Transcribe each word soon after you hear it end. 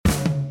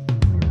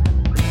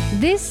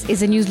This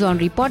is a News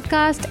Laundry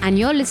podcast, and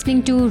you're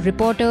listening to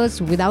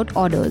Reporters Without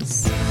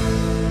Orders.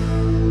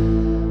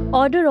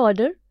 Order,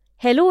 order.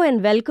 Hello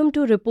and welcome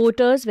to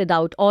Reporters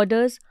Without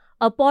Orders,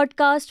 a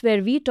podcast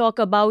where we talk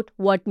about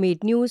what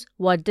made news,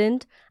 what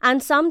didn't,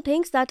 and some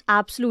things that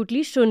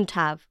absolutely shouldn't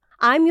have.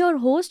 I'm your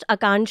host,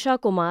 Akansha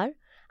Kumar,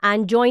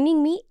 and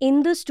joining me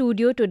in the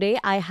studio today,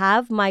 I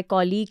have my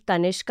colleague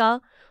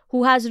Tanishka,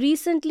 who has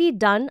recently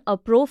done a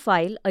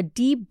profile, a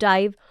deep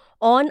dive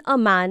on a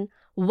man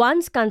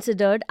once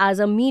considered as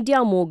a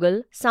media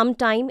mogul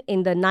sometime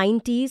in the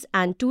 90s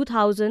and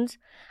 2000s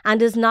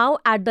and is now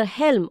at the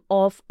helm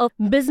of a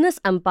business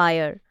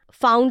empire,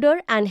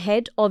 founder and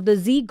head of the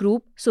Z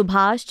Group,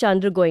 Subhash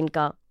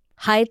Chandra.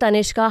 Hi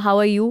Tanishka, how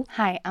are you?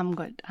 Hi, I'm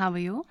good. How are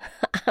you?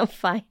 I'm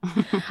fine.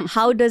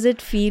 How does it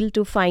feel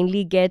to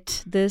finally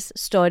get this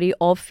story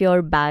off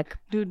your back?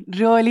 Dude,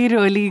 really,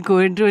 really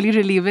good. Really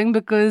relieving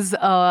because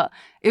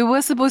it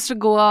was supposed to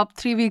go up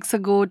 3 weeks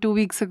ago, 2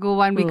 weeks ago,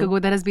 1 week ago.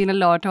 There has been a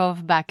lot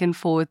of back and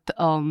forth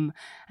and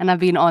I've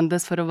been on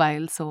this for a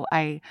while. So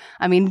I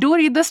mean, do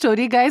read the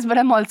story, guys, but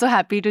I'm also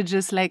happy to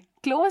just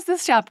close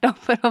this chapter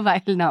for a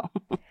while now.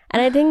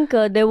 And I think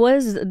there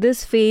was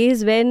this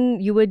phase when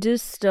you were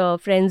just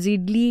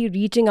frenziedly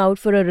reaching out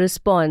for a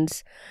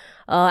response.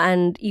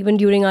 And even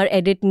during our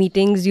edit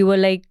meetings, you were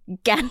like,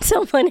 can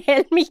someone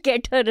help me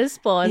get a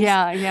response?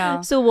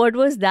 Yeah. So what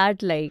was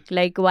that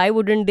like? Why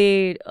wouldn't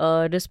they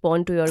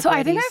respond to your queries?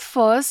 I think I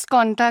first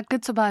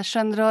contacted Subhash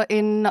Chandra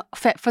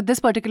for this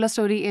particular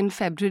story in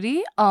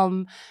February.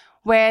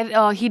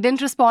 Where he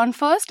didn't respond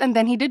first, and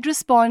then he did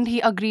respond.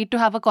 He agreed to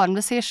have a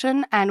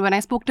conversation, and when I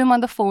spoke to him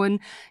on the phone,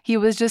 he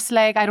was just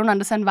like, I don't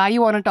understand why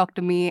you want to talk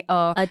to me.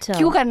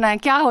 Kyun karna hai?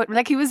 Kya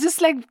ho? He was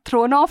just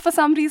thrown off for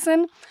some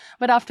reason.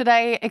 But after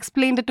I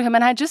explained it to him,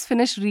 and I had just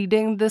finished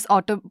reading this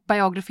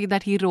autobiography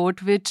that he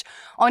wrote, which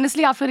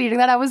honestly, after reading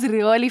that, I was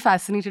really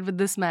fascinated with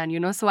this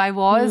man, So I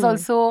was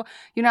also,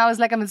 I was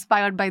like, I'm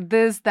inspired by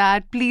this,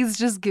 that. Please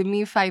just give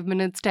me 5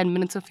 minutes, 10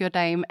 minutes of your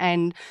time.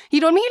 And he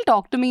told me he'll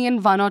talk to me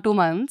in 1 or 2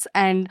 months.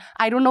 And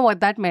I don't know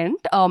what that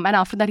meant. And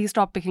after that, he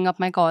stopped picking up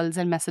my calls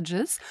and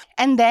messages.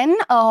 And then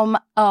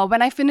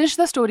when I finished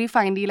the story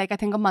finally, I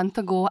think a month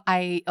ago,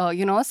 I,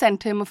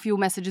 sent him a few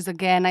messages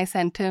again. I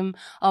sent him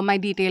my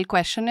detailed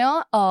questionnaire.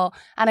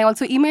 And I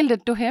also emailed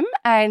it to him.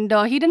 And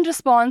he didn't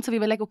respond. So we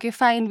were like, okay,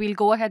 fine, we'll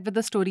go ahead with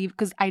the story.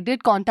 Because I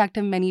did contact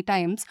him many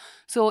times.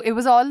 So it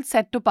was all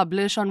set to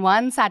publish on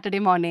one Saturday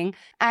morning.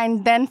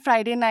 And then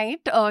Friday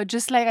night,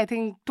 just I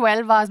think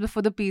 12 hours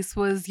before the piece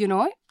was,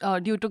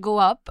 due to go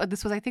up.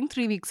 This was, I think,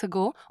 3 weeks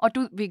ago or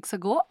 2 weeks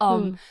ago.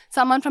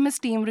 Someone from his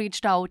team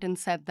reached out and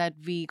said that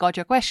we got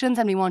your questions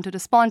and we want to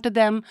respond to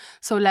them.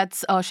 So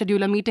let's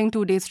schedule a meeting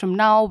 2 days from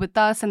now with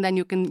us. And then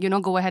you can,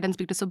 go ahead and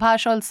speak to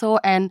Subhash also.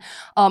 And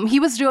he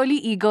was really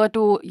eager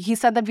he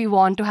said that we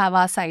want to have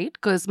our site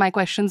because my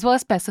questions were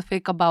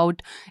specific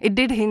about, it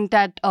did hint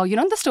at,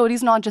 the story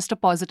is not just a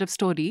positive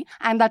story.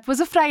 And that was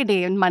a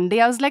Friday. And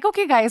Monday, I was like,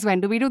 okay, guys, when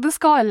do we do this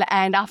call?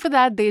 And after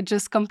that, they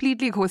just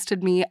completely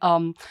ghosted me.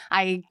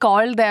 I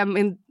called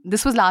them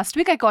this was last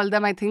week. I called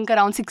them, I think,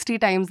 around 60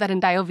 times that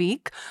entire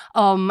week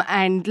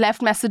and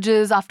left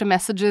messages after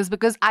messages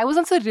because I was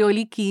also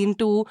really keen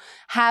to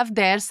have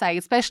their side,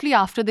 especially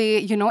after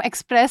they,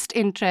 expressed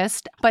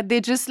interest, but they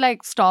just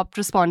stopped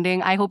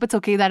responding. I hope it's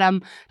okay that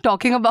I'm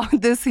talking about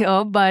this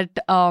here, but,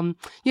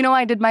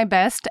 I did my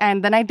best.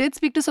 And then I did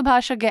speak to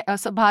Subhash again.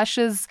 Subhash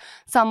is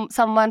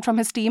someone from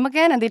his team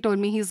again, and they told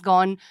me he's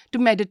gone to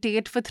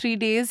meditate for 3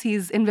 days.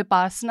 He's in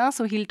Vipassana,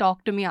 so he'll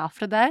talk to me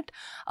after that.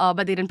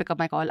 But they didn't pick up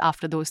my call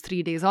after those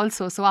 3 days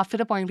also. So after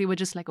a point, we were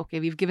just like, okay,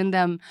 we've given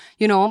them,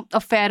 a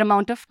fair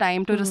amount of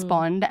time to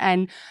respond.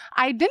 And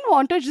I didn't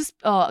want to just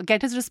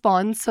get his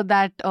response so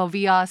that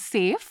we are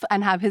safe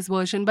and have his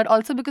version, but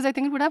also because I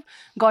think it would have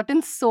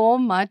gotten so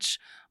much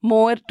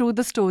more to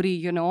the story,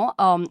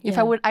 If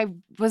I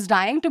was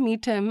dying to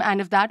meet him, and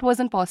if that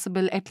wasn't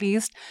possible, at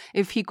least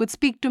if he could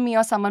speak to me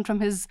or someone from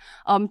his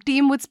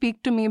team would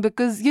speak to me,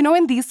 because,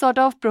 in these sort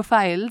of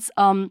profiles,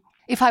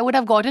 if I would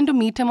have gotten to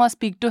meet him or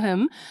speak to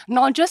him,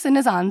 not just in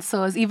his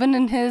answers, even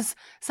in his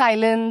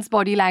silence,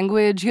 body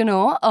language,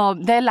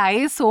 there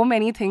lies so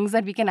many things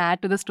that we can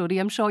add to the story.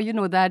 I'm sure you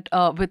know that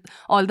with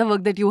all the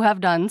work that you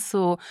have done.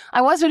 So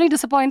I was really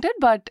disappointed,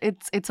 but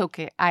it's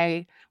okay.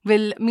 I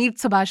will meet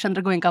Subhash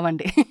Chandra one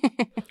day.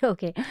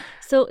 Okay.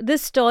 So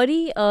this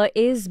story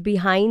is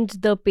behind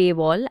the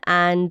paywall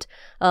and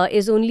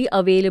is only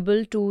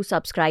available to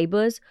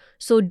subscribers.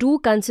 So do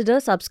consider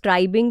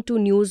subscribing to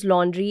News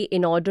Laundry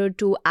in order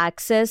to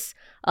access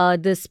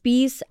this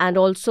piece and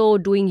also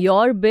doing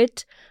your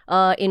bit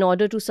in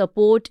order to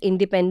support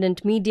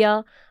independent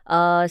media.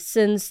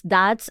 Since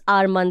that's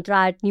our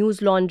mantra at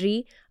News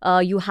Laundry,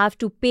 you have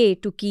to pay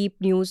to keep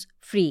news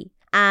free.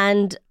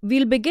 And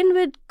we'll begin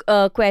with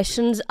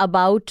questions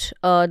about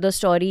the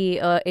story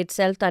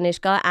itself,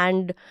 Tanishka.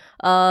 And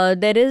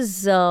there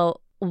is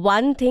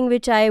one thing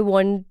which I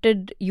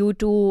wanted you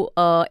to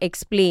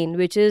explain,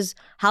 which is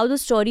how the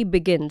story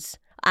begins.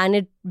 And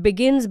it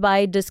begins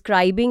by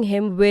describing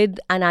him with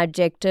an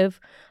adjective,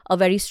 a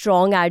very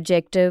strong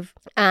adjective.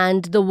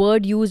 And the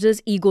word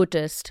uses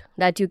egotist,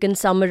 that you can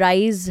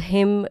summarize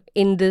him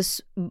in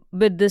this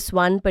with this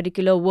one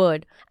particular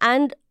word.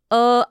 And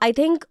I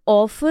think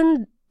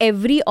often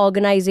every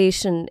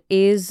organization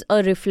is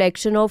a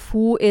reflection of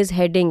who is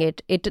heading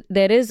it.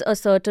 There is a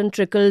certain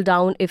trickle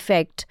down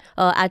effect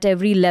at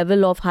every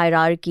level of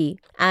hierarchy.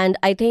 And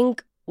I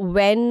think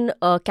when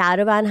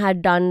Caravan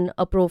had done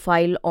a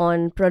profile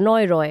on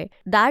Pranoy Roy,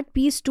 that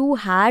piece too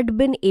had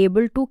been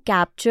able to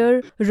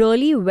capture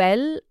really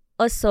well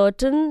a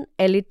certain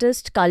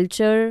elitist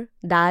culture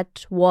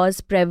that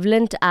was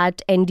prevalent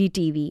at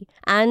NDTV.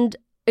 And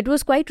it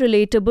was quite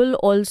relatable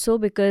also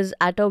because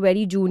at a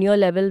very junior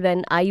level,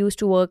 when I used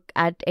to work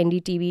at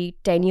NDTV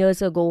 10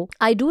 years ago,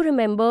 I do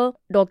remember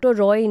Dr.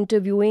 Roy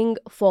interviewing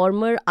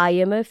former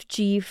IMF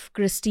chief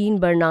Christine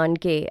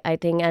Bernanke, I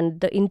think, and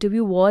the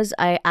interview was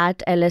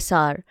at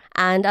LSR.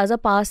 And as a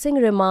passing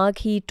remark,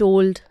 he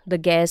told the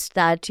guest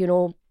that,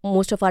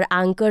 most of our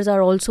anchors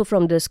are also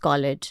from this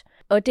college.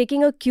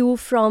 Taking a cue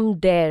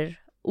from there,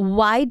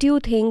 why do you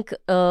think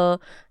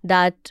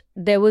that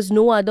there was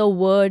no other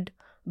word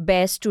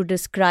best to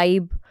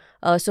describe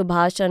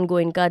Subhash Chandra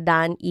Goenka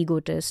than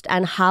egotist,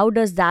 and how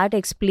does that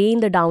explain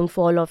the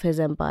downfall of his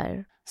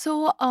empire?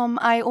 So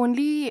I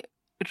only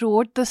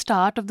wrote the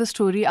start of the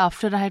story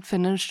after I had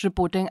finished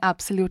reporting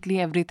absolutely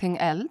everything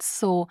else.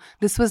 So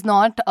this was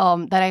not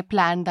that I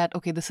planned that,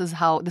 okay, this is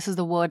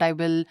the word I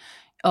will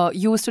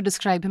use to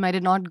describe him. I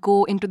did not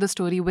go into the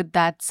story with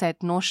that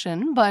set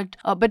notion, but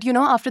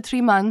after 3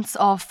 months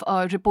of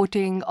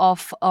reporting,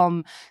 of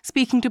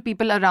speaking to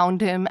people around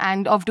him,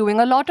 and of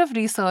doing a lot of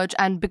research,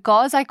 and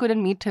because I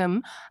couldn't meet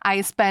him, I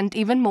spent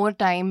even more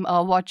time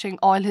watching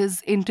all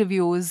his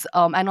interviews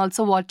and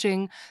also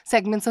watching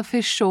segments of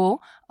his show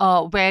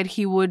where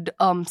he would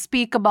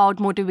speak about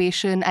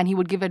motivation and he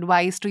would give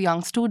advice to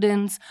young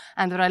students.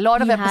 And there are a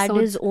lot of episodes. He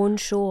had his own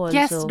show also.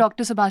 Yes,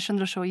 Dr. Subhash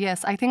Chandra show.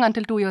 Yes, I think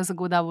until 2 years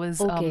ago that was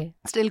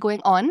still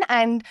going on.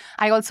 And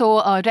I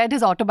also read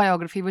his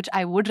autobiography, which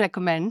I would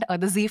recommend,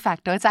 The Z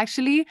Factor. It's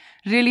actually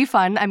really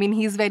fun. I mean,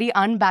 he's very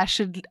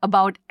unabashed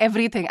about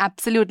everything,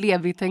 absolutely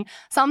everything.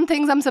 Some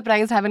things I'm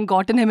surprised haven't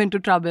gotten him into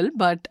trouble,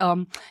 but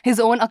his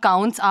own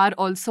accounts are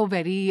also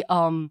very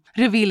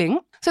revealing.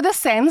 So the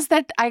sense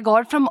that I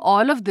got from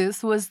all of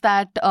this was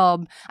that,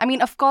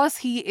 of course,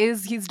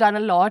 he's done a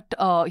lot.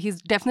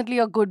 He's definitely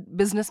a good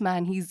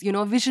businessman. He's,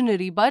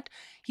 visionary, but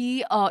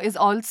he is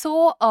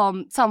also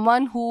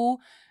someone who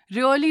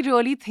really,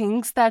 really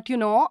thinks that,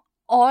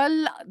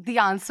 all the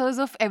answers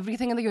of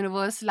everything in the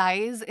universe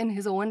lies in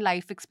his own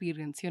life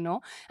experience,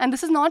 And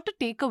this is not to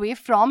take away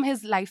from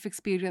his life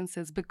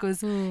experiences,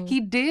 because he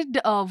did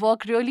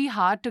work really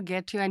hard to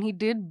get here, and he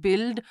did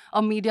build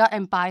a media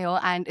empire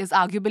and is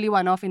arguably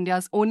one of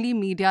India's only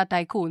media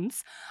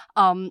tycoons.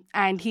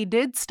 And he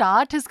did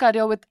start his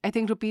career with, I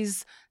think,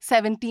 rupees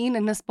 17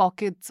 in his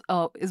pockets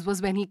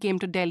was when he came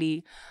to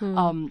Delhi.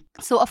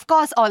 So, of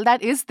course, all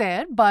that is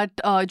there, but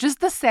just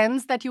the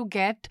sense that you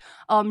get,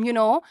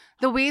 the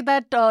way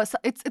that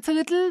it's a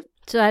little...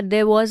 So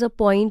there was a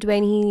point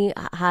when he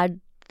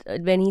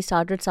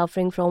started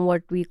suffering from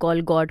what we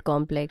call God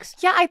complex.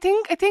 Yeah, I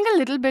think a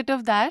little bit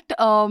of that.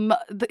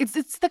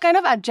 It's the kind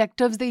of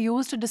adjectives they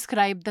use to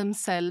describe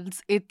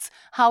themselves. It's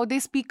how they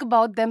speak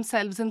about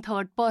themselves in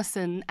third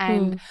person.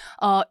 And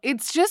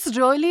it's just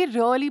really,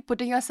 really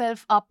putting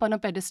yourself up on a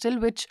pedestal,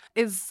 which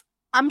is,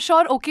 I'm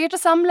sure, okay to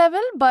some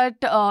level, but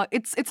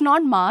it's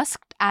not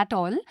masked at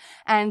all.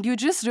 And you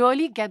just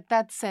really get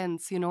that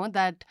sense,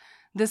 that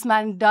this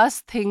man does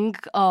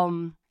think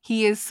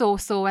he is so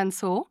and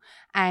so.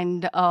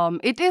 And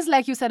it is,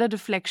 like you said, a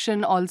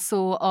reflection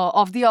also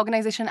of the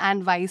organization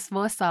and vice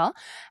versa.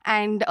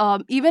 And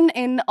even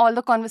in all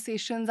the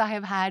conversations I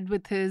have had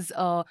with his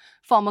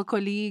former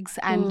colleagues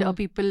and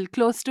people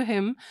close to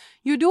him,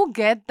 you do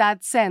get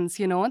that sense,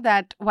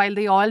 that while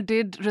they all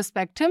did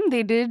respect him,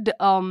 they did,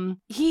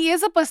 he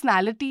is a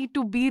personality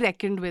to be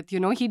reckoned with,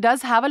 He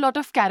does have a lot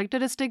of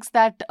characteristics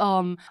that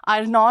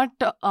are not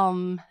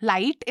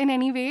light in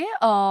any way.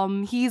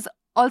 He's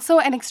also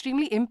an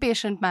extremely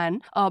impatient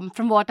man,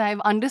 from what I've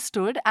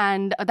understood.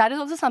 And that is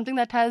also something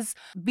that has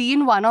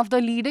been one of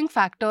the leading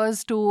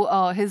factors to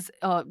his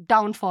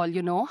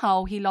downfall,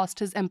 how he lost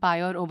his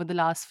empire over the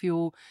last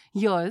few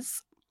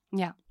years.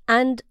 Yeah.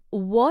 And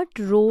what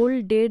role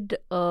did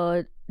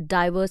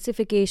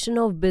diversification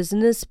of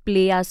business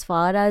play as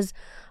far as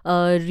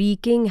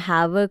wreaking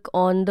havoc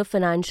on the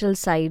financial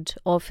side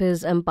of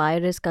his empire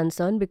is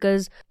concerned?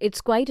 Because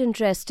it's quite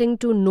interesting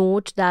to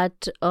note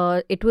that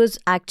it was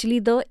actually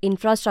the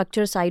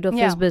infrastructure side of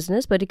his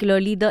business,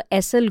 particularly the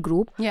SL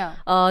group.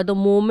 The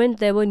moment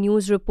there were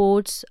news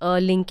reports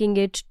linking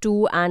it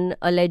to an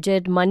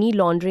alleged money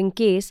laundering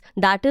case,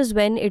 that is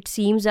when it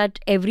seems that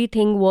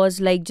everything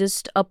was like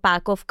just a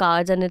pack of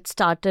cards and it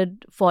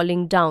started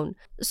falling down.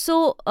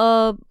 So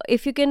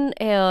if you can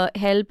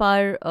help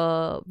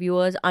our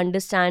viewers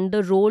understand understand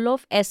the role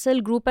of SL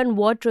Group and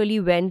what really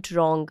went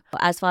wrong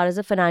as far as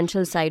the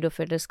financial side of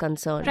it is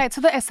concerned. Right.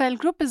 So the SL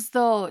Group is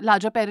the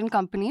larger parent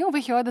company. Over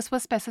here, this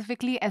was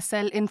specifically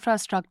SL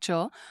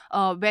Infrastructure,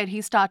 where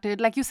he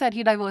started, like you said,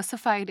 he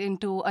diversified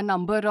into a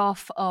number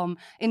of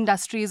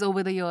industries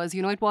over the years.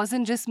 It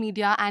wasn't just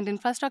media and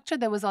infrastructure.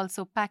 There was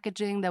also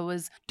packaging, there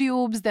was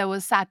tubes, there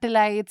was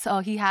satellites.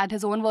 He had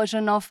his own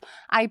version of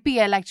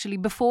IPL actually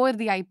before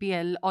the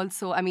IPL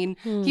also.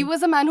 He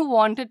was a man who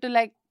wanted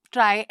to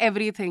try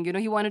everything.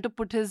 He wanted to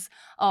put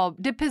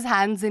dip his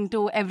hands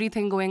into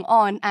everything going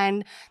on.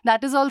 And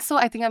that is also,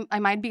 I think I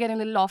might be getting a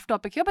little off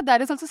topic here, but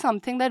that is also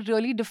something that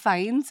really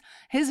defines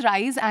his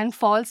rise and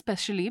fall,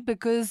 especially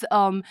because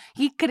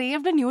he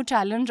craved a new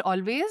challenge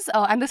always.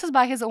 And this is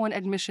by his own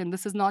admission.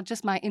 This is not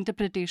just my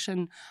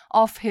interpretation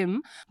of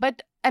him.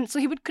 And so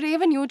he would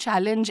crave a new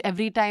challenge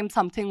every time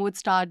something would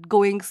start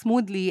going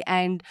smoothly.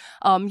 And,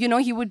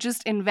 he would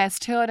just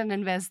invest here and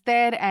invest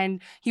there.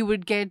 And he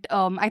would get,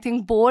 I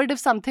think, bored if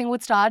something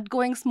would start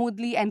going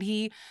smoothly. And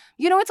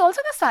it's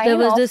also the sign there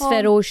was of this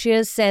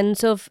ferocious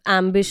sense of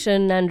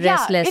ambition and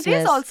restlessness. It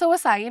is also a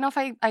sign of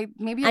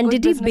maybe a and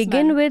good did he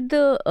begin with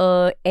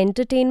the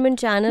entertainment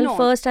channel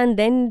first and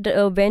then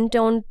went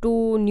on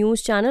to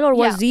news channel, or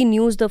was Zee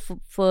News the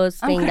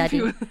first thing that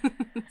he...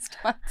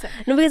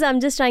 No, because I'm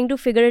just trying to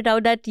figure it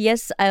out that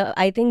yes,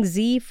 I think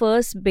Zee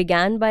first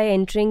began by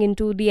entering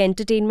into the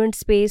entertainment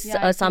space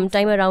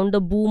sometime around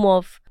the boom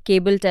of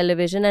cable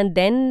television, and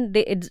then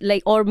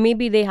or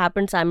maybe they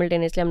happened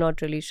simultaneously. I'm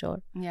not really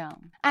sure. Yeah.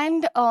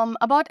 And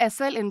about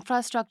SL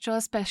Infrastructure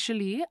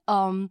especially,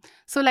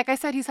 so like I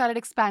said, he started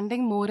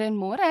expanding more and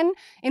more, and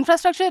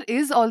infrastructure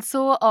is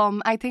also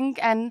I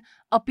think an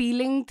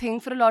appealing thing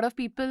for a lot of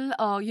people.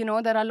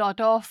 There are a lot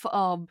of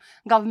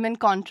government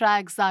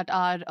contracts that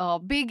are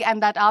big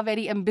and that are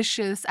very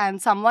ambitious,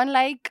 and someone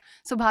like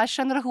Subhash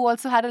Chandra, who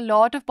also had a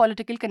lot of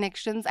political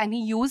connections and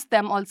he used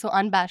them also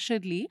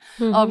unabashedly,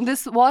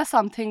 this was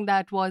something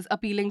that was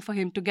appealing for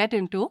him to get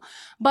into.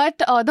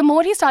 But the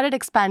more he started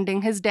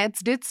expanding, his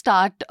debts did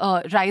start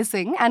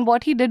rising, and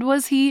what he did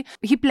was he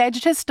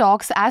pledged his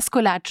stocks as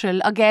collateral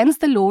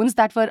against the loans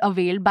that were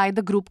availed by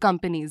the group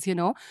companies,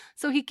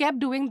 So he kept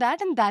doing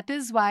that, and that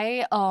is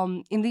why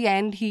in the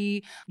end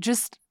he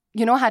just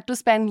had to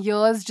spend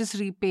years just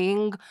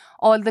repaying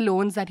all the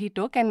loans that he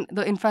took. And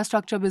the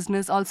infrastructure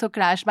business also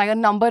crashed by a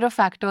number of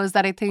factors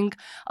that I think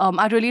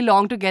are really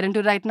long to get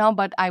into right now.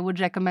 But I would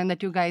recommend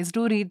that you guys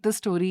do read the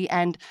story.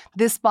 And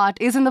this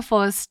part is in the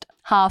first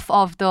half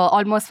of the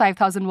almost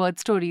 5,000 word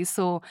story.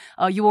 So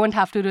you won't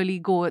have to really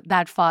go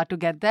that far to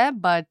get there.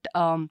 But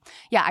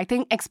I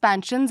think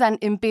expansions and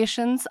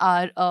impatience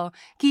are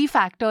key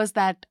factors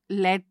that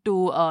led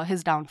to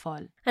his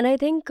downfall. And I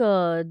think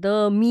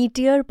the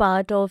meteor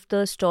part of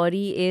the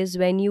story is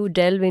when you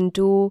delve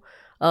into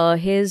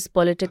his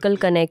political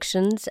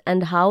connections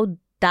and how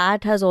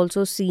that has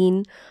also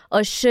seen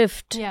a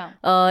shift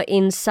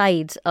in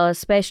sides,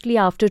 especially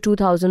after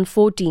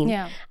 2014.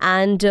 Yeah.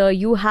 And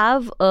you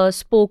have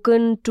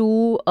spoken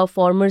to a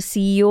former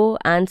CEO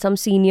and some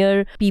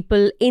senior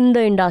people in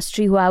the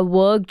industry who have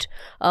worked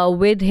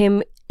with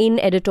him in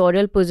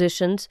editorial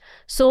positions.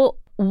 So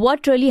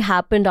what really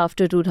happened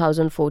after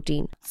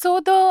 2014? So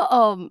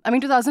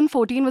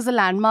 2014 was a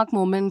landmark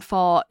moment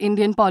for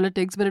Indian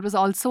politics, but it was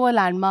also a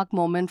landmark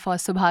moment for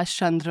Subhash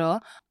Chandra.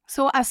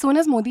 So as soon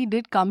as Modi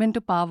did come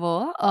into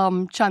power,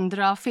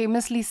 Chandra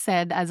famously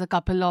said, as a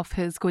couple of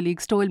his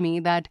colleagues told me,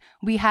 that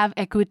we have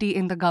equity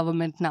in the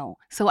government now.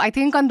 So I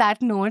think on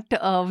that note,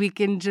 we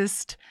can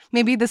just,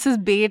 maybe this is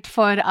bait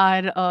for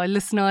our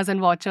listeners and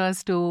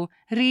watchers to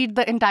read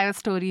the entire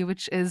story,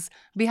 which is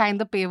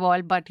behind the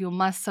paywall, but you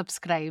must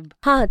subscribe.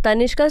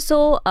 Tanishka,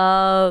 so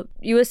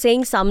you were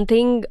saying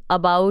something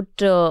about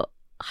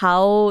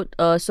how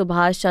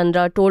Subhash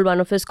Chandra told one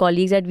of his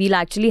colleagues that we'll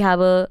actually have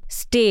a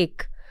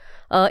stake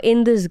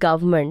in this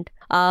government.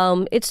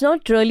 It's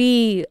not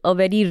really a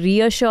very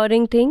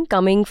reassuring thing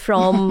coming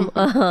from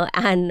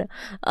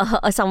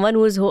someone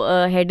who's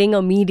heading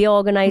a media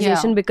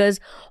organization, because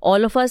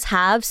all of us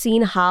have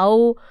seen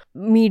how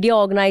media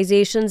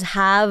organizations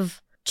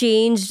have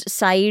changed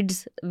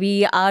sides.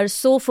 We are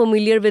so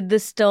familiar with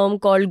this term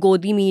called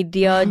Godi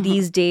media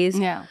these days.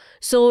 Yeah.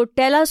 So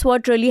tell us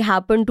what really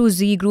happened to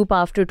Zee Group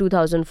after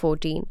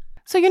 2014.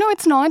 So,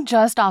 it's not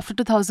just after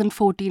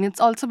 2014, it's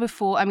also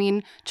before. I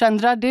mean,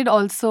 Chandra did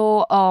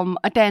also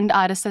attend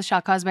RSS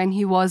shakhas when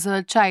he was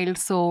a child.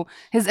 So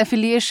his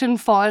affiliation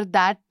for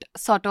that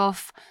sort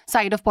of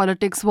side of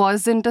politics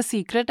wasn't a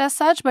secret as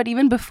such. But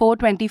even before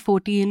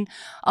 2014,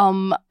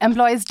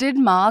 employees did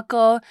mark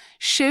a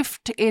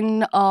shift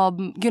in,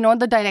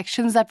 the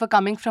directions that were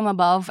coming from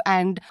above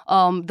and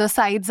the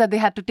sides that they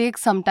had to take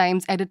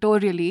sometimes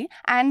editorially.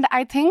 And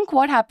I think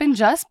what happened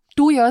just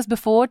 2 years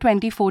before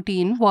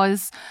 2014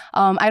 was,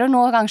 I don't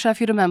know, Akanksha,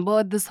 if you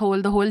remember the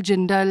whole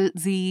Jindal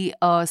Zee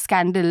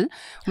scandal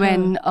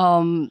when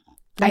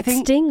That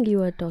Sting you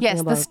were talking about.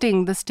 Yes,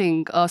 the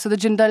Sting. So the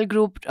Jindal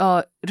Group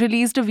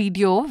released a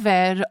video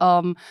where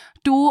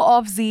two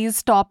of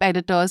Zee's top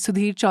editors,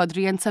 Sudhir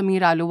Chaudhary and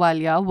Sameer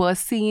Ahluwalia, were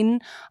seen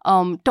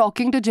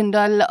talking to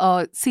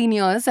Jindal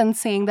seniors and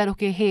saying that,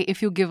 okay, hey,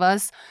 if you give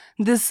us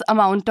this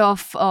amount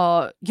of,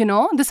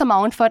 this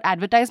amount for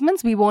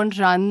advertisements, we won't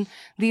run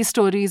these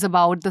stories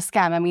about the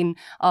scam. I mean,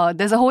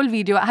 there's a whole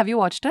video. Have you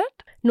watched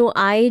it? No,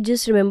 I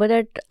just remember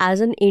that as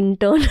an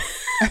intern,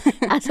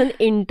 at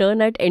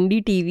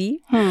NDTV,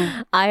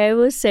 I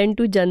was sent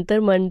to Jantar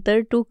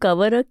Mantar to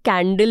cover a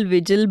candle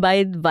vigil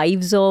by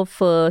wives of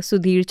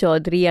Sudhir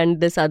Chaudhary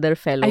and this other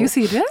fellow. Are you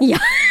serious? Yeah.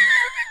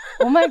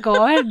 Oh my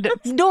God.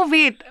 No,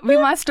 wait. We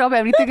must stop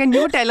everything and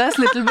you tell us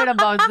a little bit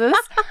about this.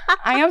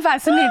 I am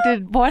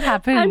fascinated. What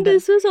happened? And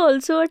this was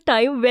also a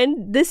time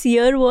when this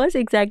year was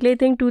exactly, I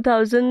think,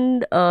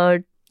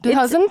 2012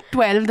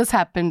 this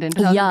happened in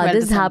 2012 Yeah,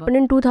 this December. happened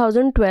in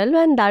 2012,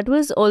 and that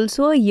was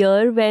also a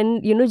year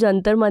when,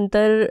 Jantar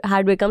Mantar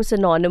had become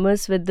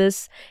synonymous with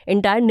this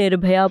entire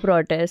Nirbhaya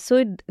protest. So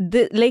it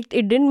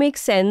didn't make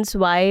sense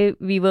why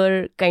we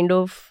were kind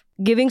of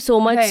giving so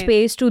much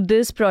space to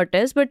this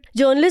protest, but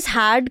journalists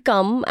had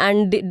come,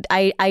 and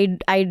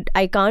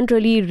I can't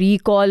really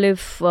recall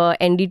if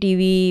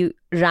NDTV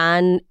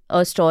ran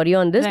a story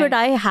on this, but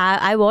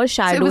I was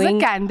shadowing. So it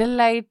was a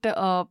candlelight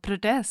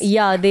protest.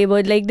 Yeah, they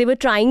were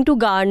trying to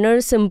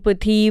garner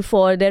sympathy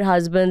for their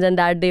husbands, and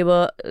that they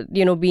were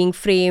being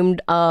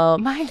framed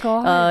My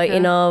God.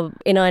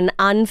 in an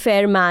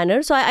unfair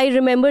manner. So I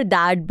remember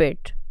that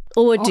bit.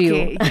 Over to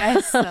you.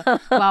 Yes.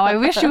 Wow, I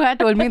wish you had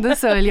told me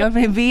this earlier.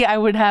 Maybe I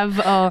would have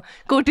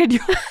quoted you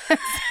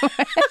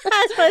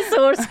As my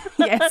source.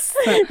 Yes.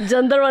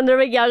 Jantar Mantar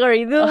mein kya kar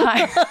rahi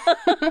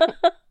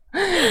thi?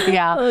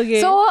 Yeah.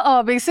 Okay.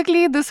 So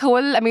basically this whole,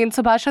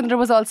 Subhash Chandra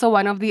was also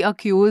one of the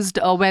accused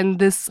when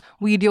this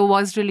video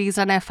was released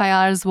and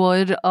FIRs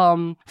were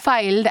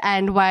filed.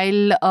 And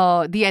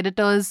while the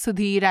editors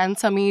Sudhir and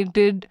Sameer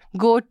did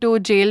go to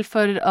jail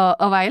for a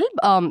while,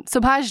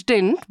 Subhash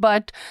didn't.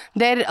 But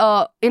there,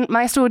 in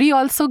my story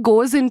also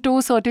goes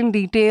into certain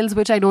details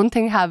which I don't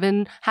think have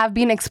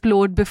been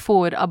explored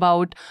before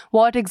about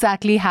what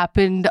exactly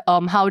happened.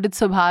 How did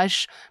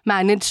Subhash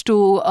manage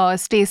to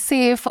stay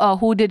safe?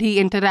 Who did he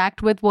interact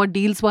with, what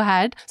deals were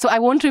had. So I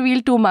won't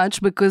reveal too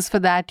much, because for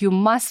that you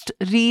must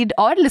read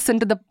or listen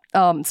to the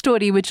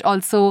story, which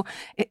also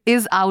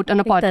is out on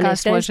a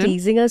podcast version.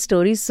 Teasing a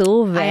story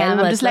so well.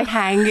 I'm just like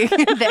hanging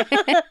there.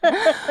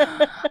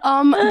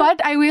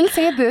 But I will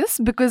say this,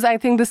 because I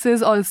think this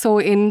is also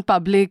in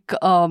public.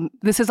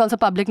 This is also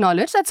public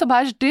knowledge that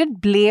Subhash did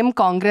blame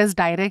Congress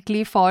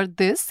directly for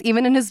this.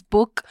 Even in his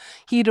book,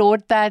 he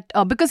wrote that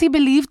because he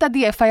believed that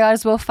the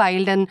FIRs were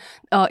filed and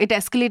it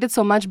escalated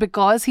so much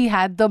because he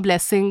had the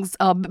blessings,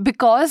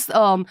 because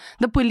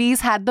the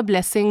police had the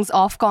blessings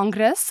of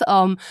Congress.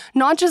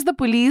 Not just the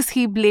police.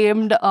 He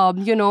blamed,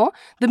 the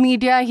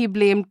media. He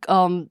blamed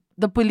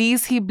the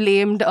police. He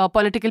blamed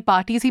political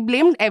parties. He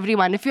blamed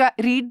everyone. If you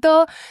read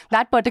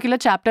that particular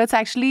chapter, it's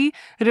actually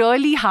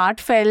really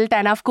heartfelt,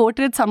 and I've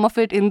quoted some of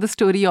it in the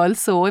story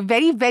also.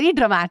 Very, very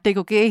dramatic.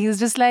 Okay, he's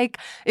just like,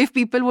 if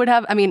people would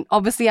have.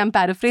 Obviously, I'm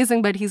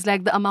paraphrasing, but he's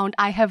like, the amount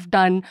I have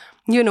done,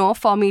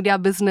 for media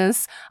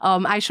business,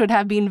 I should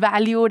have been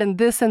valued and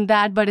this and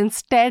that, but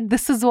instead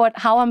this is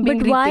how I'm being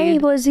repaid. But why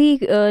was he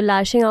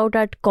lashing out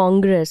at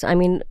Congress?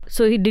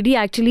 Did he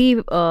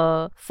actually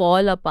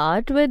fall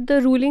apart with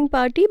the ruling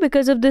party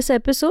because of this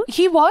episode?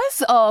 He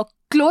was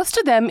close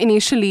to them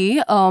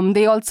initially.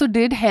 They also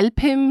did help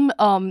him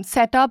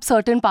set up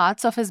certain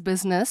parts of his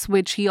business,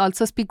 which he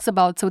also speaks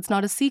about, so it's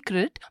not a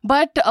secret.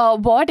 But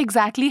what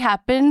exactly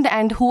happened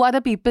and who are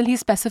the people he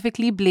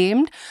specifically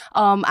blamed,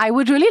 I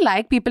would really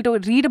like people to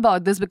read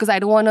about this, because I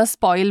don't want to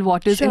spoil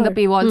what is in the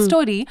paywall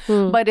story.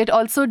 But it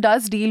also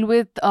does deal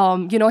with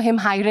him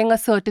hiring a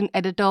certain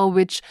editor,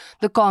 which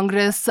the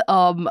Congress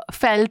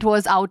felt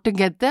was out to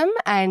get them.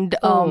 And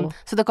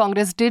so the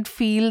Congress did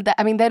feel that,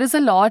 there is a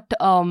lot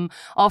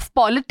of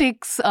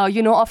politics,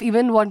 of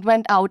even what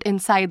went out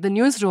inside the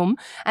newsroom.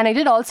 And I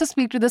did also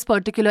speak to this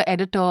particular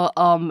editor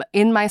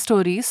in my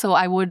story. So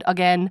I would,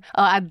 again,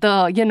 at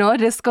the,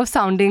 risk of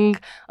sounding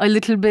a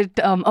little bit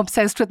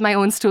obsessed with my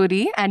own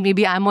story, and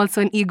maybe I'm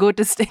also an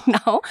egotistic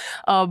now,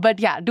 but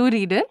yeah, do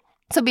read it.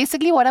 So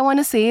basically what I want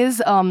to say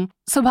is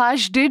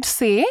Subhash did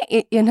say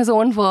in his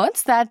own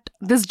words that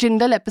this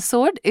Jindal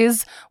episode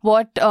is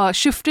what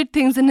shifted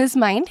things in his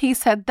mind. He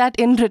said that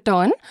in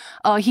return,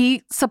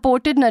 he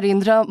supported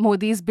Narendra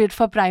Modi's bid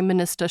for prime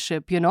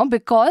ministership,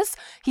 because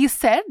he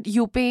said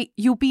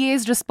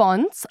UPA's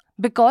response,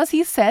 because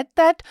he said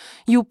that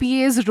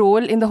UPA's role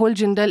in the whole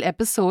Jindal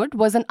episode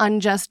was an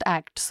unjust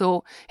act.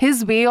 So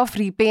his way of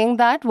repaying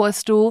that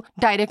was to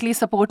directly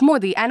support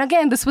Modi. And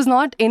again, this was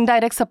not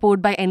indirect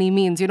support by any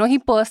means. He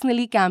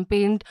personally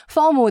campaigned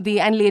for Modi recently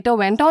and later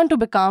went on to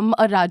become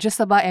a Rajya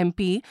Sabha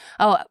MP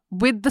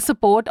with the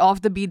support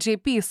of the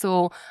BJP.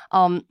 So,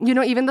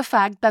 even the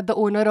fact that the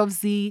owner of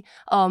Zee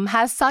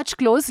has such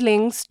close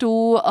links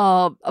to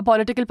a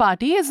political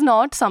party is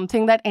not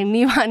something that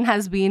anyone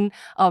has been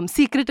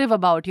secretive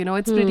about.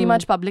 It's pretty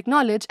much public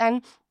knowledge.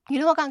 And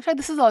Akanksha,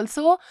 this is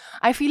also,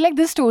 I feel like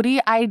this story,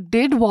 I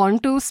did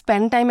want to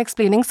spend time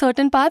explaining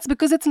certain parts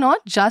because it's not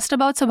just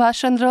about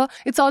Subhash Chandra.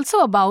 It's also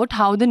about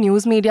how the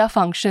news media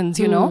functions,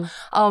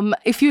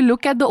 If you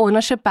look at the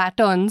ownership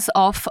patterns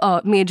of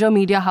major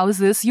media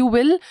houses, you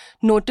will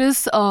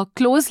notice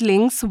close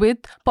links with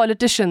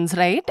politicians,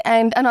 right?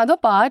 And another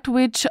part,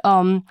 which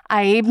I'm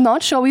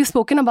not sure we've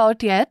spoken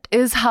about yet,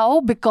 is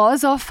how,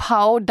 because of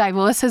how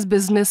diverse his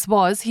business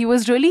was, he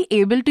was really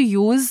able to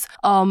use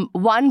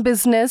one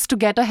business to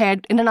get ahead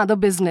in another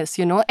business,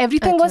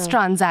 everything was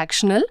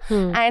transactional.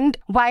 And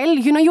while,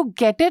 you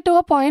get it to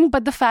a point,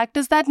 but the fact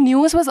is that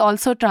news was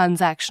also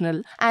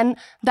transactional. And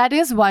that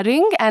is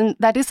worrying. And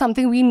that is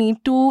something we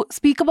need to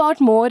speak about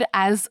more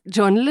as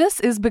journalists,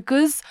 is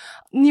because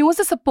news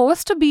is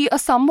supposed to be a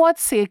somewhat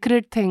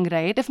sacred thing,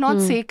 right? If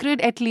not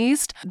sacred, at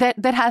least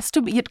there has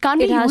to be, it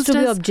can't be used as... It has to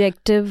be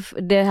objective.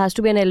 There has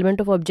to be an element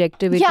of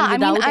objectivity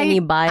without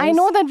any bias. I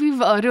know that we've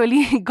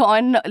really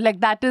gone,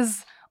 like, that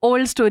is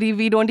old story.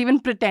 We don't even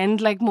pretend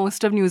like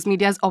most of news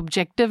media is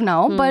objective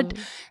now. But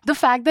the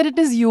fact that it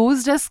is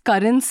used as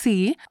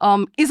currency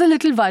is a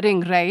little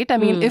worrying, right? I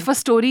mean, if a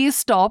story is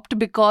stopped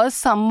because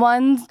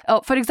someone,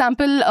 for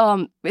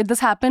example, this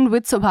happened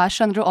with Subhash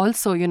Chandra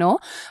also,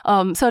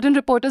 certain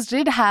reporters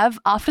did have,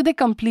 after they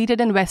completed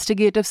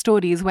investigative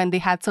stories, when they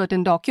had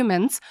certain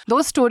documents,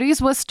 those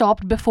stories were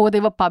stopped before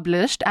they were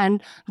published.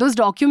 And those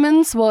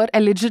documents were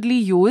allegedly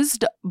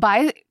used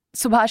by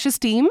Subhash's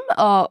team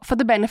for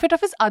the benefit of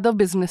his other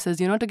businesses,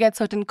 to get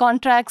certain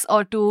contracts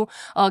or to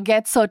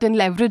get certain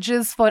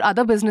leverages for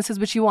other businesses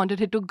which he wanted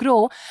it to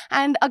grow.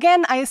 And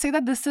again, I say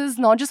that this is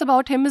not just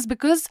about him, is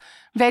because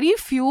very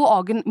few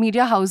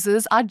media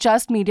houses are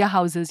just media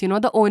houses.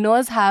 The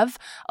owners have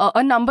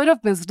a number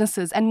of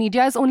businesses, and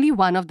media is only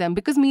one of them,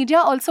 because media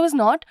also is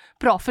not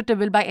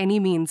profitable by any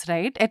means,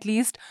 right? At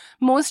least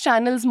most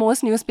channels,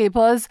 most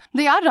newspapers,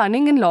 they are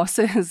running in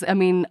losses. I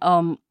mean,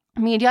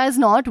 media is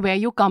not where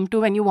you come to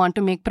when you want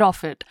to make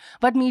profit,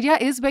 but media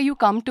is where you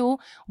come to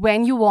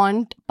when you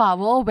want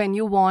power, when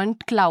you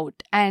want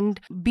clout. And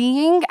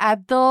being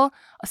at the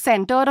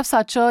center of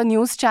such a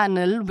news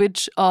channel,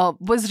 which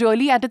was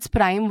really at its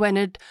prime when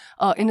it,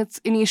 in its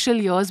initial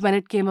years when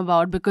it came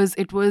about, because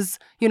it was,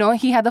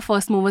 he had the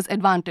first movers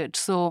advantage.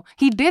 So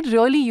he did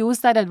really use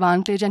that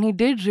advantage, and he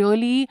did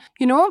really,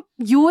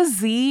 use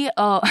Zee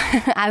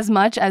as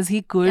much as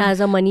he could. As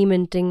a money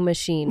minting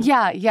machine.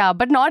 Yeah,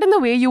 but not in the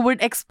way you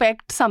would expect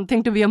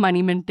something to be a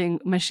money minting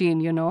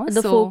machine,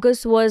 The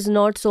focus was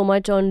not so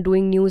much on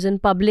doing news in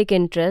public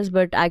interest,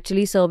 but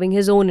actually serving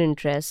his own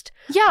interest.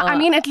 Yeah, I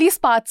mean, at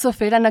least parts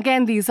of it. And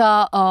again, these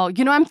are,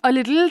 I'm a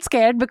little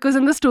scared because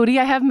in the story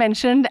I have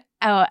mentioned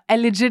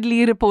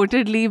allegedly,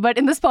 reportedly, but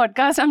in this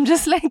podcast, I'm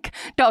just like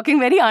talking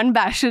very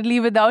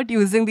unabashedly without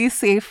using these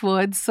safe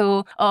words.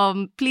 So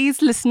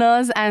please,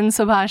 listeners and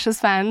Subhash's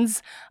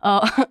fans,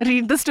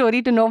 read the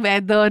story to know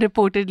where the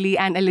reportedly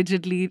and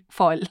allegedly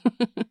fall.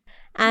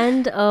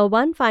 And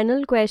one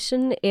final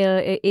question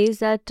is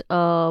that,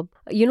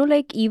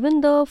 even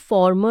the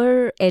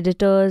former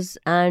editors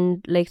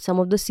and like some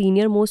of the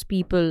senior most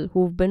people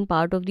who've been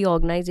part of the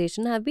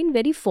organization have been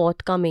very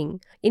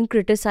forthcoming in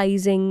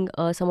criticizing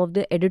some of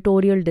the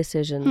editorial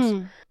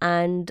decisions.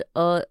 And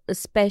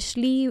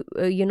especially,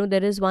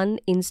 there is one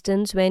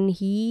instance when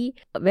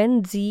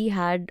Zee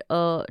had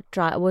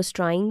was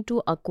trying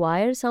to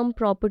acquire some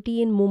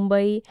property in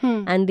Mumbai,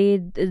 and they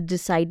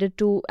decided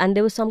to, and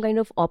there was some kind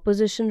of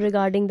opposition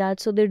regarding that,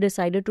 so they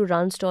decided to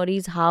run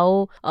stories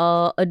how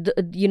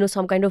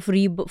some kind of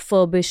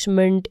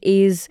refurbishment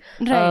is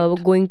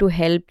going to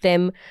help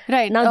them.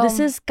 Right. Now this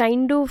is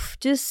kind of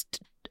just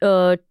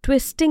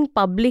twisting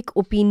public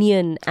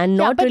opinion and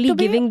not really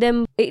giving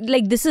them,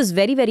 this is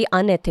very, very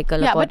unethical.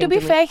 Yeah, but to be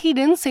fair, he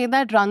didn't say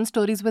that run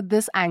stories with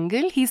this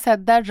angle. He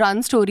said that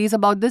run stories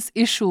about this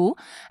issue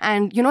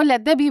and,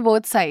 let there be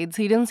both sides.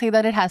 He didn't say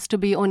that it has to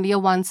be only a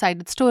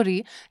one-sided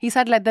story. He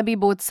said let there be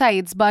both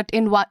sides, but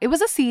it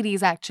was a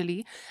series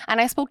actually. And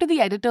I spoke to the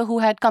editor who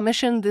had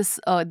commissioned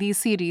these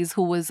series,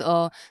 who was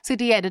a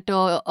city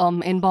editor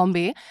in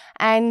Bombay.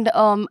 And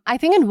I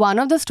think in one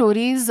of the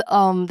stories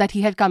that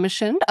he had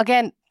commissioned,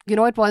 again,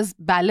 it was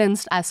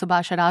balanced as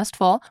Subhash had asked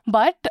for,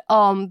 but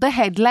the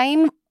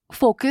headline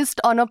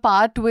focused on a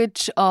part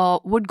which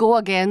would go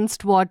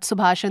against what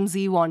Subhash and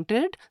Zee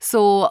wanted.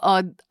 So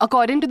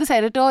according to this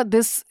editor,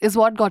 this is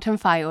what got him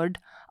fired.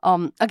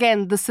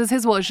 Again, this is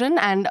his version,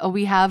 and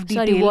we have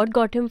detailed. Sorry, what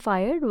got him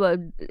fired?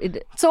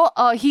 So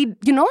he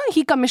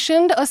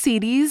commissioned a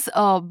series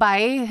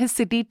by his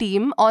city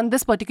team on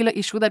this particular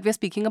issue that we're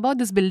speaking about,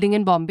 this building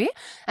in Bombay.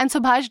 And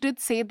Subhash did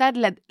say that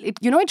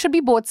it should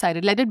be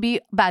both-sided. Let it be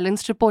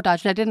balanced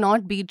reportage. Let it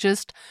not be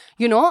just,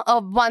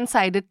 a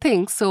one-sided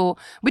thing. So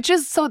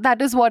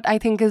that is what I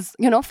think is,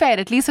 fair.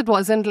 At least it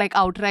wasn't like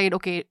outright,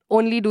 okay,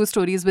 only do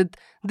stories with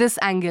this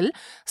angle.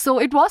 So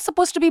it was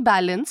supposed to be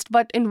balanced,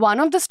 but in one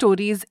of the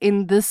stories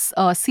in this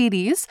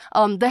series,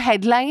 the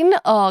headline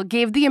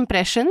gave the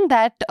impression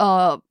that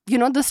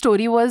the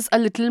story was a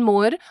little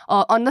more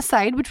on the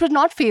side, which would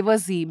not favor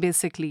Z,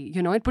 basically.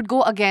 It would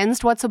go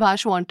against what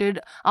Subhash wanted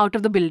out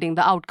of the building,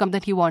 the outcome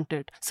that he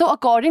wanted. So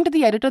according to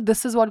the editor,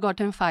 this is what got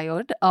him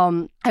fired.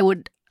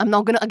 I'm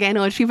not going to again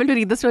urge people to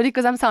read the story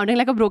because I'm sounding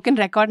like a broken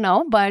record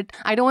now, but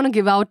I don't want to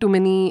give out too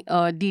many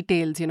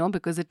details,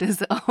 because it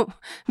is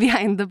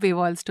behind the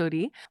paywall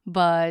story.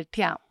 But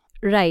yeah.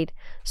 Right.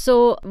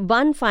 So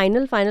one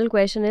final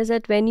question is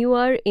that when you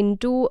are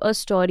into a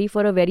story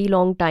for a very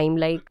long time,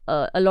 like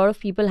a lot of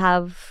people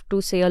have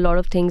to say a lot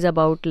of things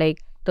about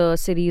like the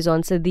series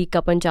on Siddiq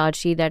Kapan charge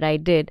sheet that I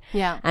did.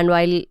 Yeah. And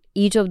while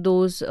each of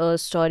those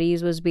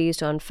stories was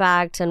based on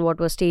facts and what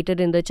was stated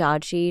in the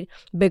charge sheet,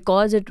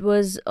 because it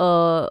was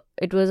a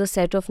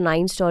set of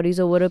 9 stories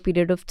over a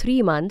period of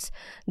 3 months,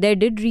 I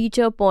did reach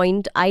a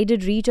point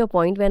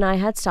when I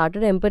had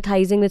started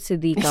empathizing with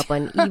Siddiq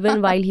Kapan,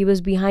 even while he was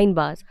behind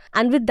bars.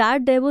 And with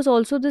that, there was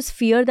also this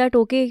fear that,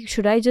 okay,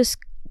 should I just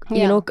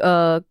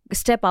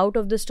step out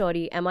of the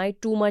story? Am I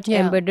too much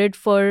embedded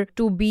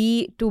to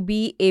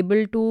be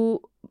able to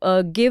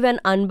give an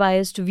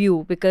unbiased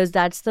view? Because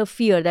that's the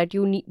fear, that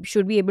you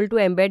should be able to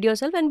embed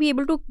yourself and be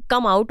able to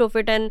come out of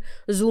it and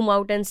zoom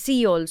out and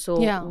see also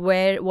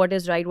what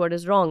is right, what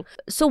is wrong.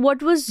 So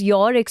what was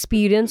your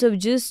experience of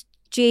just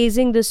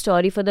chasing this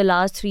story for the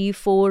last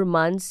 3-4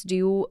 months? Do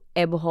you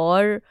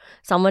abhor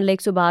someone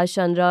like Subhash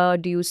Chandra?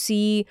 Do you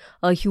see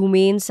a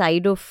humane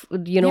side of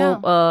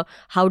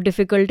how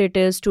difficult it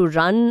is to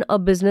run a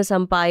business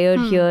empire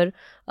here?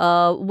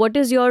 What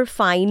is your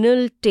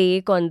final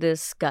take on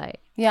this guy?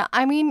 Yeah,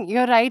 I mean,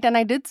 you're right. And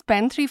I did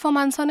spend 3-4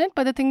 months on it.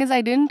 But the thing is,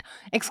 I didn't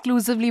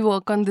exclusively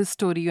work on this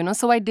story,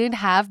 So I did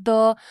have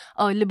the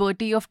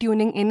liberty of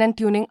tuning in and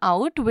tuning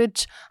out,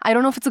 which I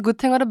don't know if it's a good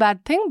thing or a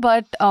bad thing.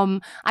 But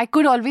I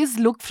could always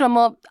look from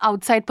a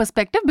outside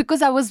perspective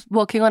because I was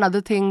working on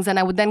other things. And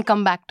I would then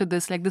come back to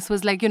this. Like, this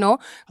was like,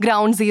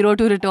 ground zero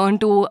to return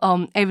to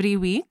every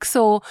week.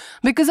 So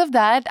because of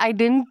that, I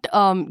didn't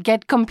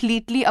get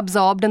completely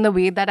absorbed in the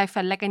way that I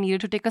felt like I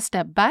needed to take a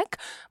step back.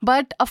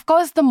 But of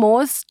course, the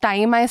most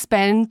time I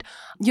spent,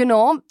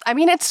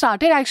 it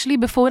started actually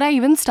before I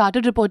even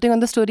started reporting on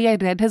the story. I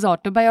read his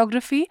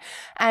autobiography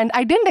and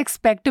I didn't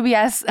expect to be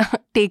as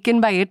taken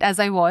by it as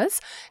I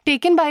was.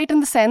 Taken by it in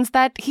the sense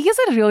that he is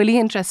a really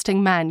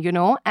interesting man,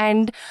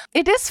 and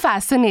it is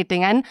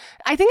fascinating. And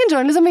I think in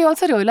journalism, we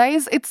also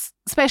realize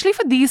especially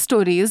for these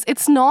stories,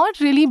 it's not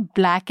really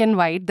black and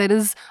white. There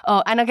is,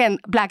 and again,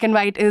 black and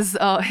white is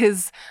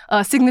his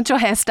signature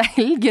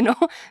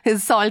hairstyle,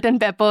 his salt and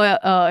pepper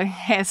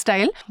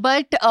hairstyle.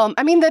 But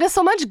there is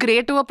so much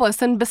gray to a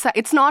person.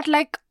 It's not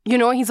like,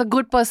 he's a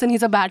good person,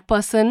 he's a bad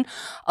person.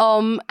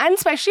 And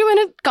especially when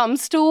it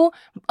comes to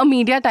a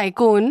media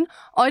tycoon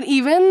or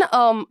even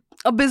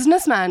a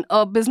businessman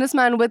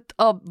with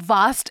a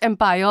vast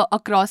empire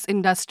across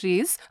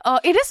industries.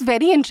 It is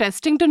very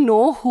interesting to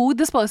know who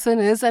this person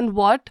is and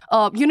what,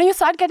 you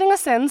start getting a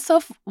sense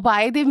of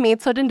why they've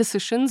made certain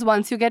decisions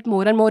once you get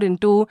more and more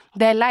into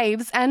their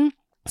lives. And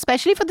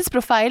especially for this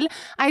profile,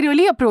 I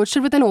really approached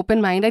it with an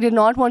open mind. I did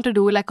not want to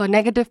do like a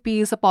negative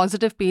piece, a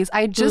positive piece.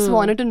 I just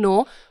wanted to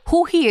know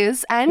who he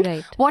is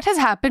and what has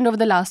happened over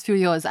the last few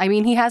years. I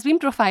mean, he has been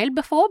profiled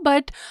before,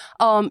 but,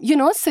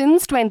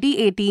 since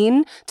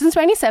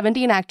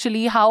 2017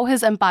 actually, how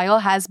his empire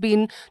has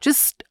been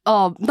just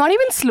not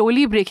even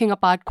slowly breaking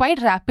apart,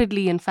 quite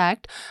rapidly, in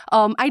fact.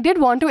 I did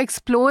want to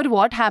explore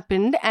what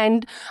happened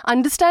and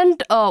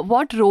understand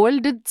what role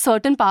did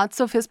certain parts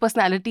of his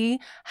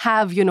personality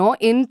have,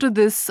 into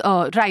this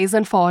rise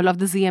and fall of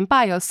the Z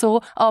Empire.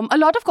 So a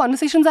lot of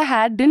conversations I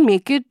had didn't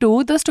make it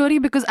to the story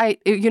because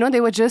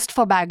they were just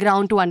for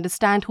background to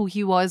understand who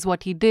he was,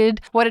 what he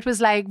did, what it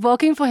was like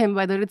working for him,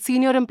 whether it's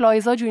senior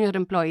employees or junior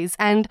employees.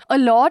 And a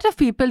lot of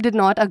people did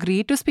not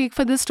agree to speak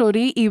for this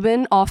story,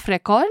 even off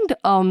record,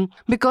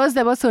 because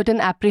there were certain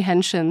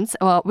apprehensions,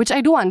 which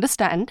I do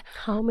understand.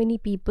 How many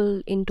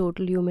people in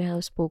total you may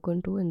have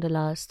spoken to in the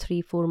last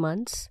 3-4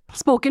 months?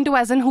 Spoken to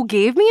as in who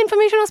gave me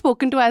information, or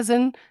spoken to as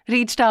in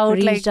reached out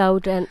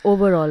and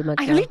overall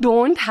I really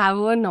don't have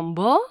a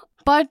number,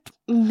 but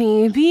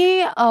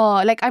Maybe,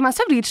 I must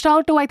have reached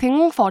out to, I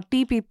think,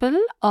 40 people,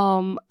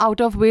 out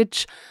of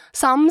which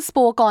some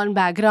spoke on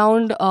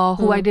background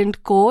who I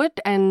didn't quote,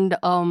 and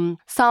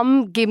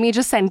some gave me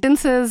just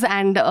sentences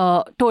and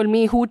told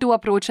me who to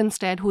approach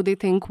instead, who they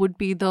think would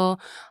be the,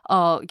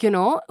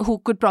 who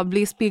could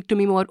probably speak to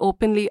me more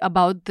openly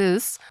about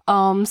this.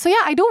 So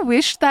yeah, I do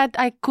wish that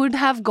I could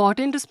have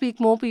gotten to speak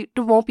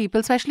to more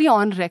people, especially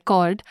on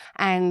record,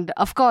 and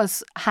of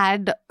course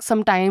had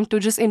some time to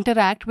just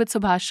interact with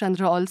Subhash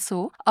Chandra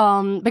also.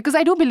 Because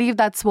I do believe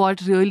that's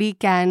what really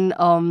can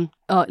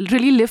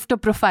really lift a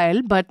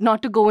profile, but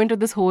not to go into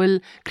this whole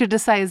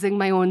criticizing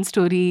my own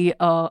story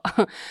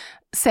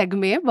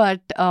segue. But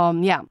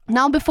yeah,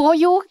 now before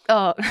you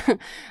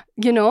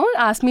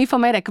ask me for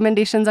my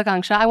recommendations,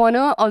 Akanksha, I want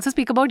to also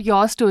speak about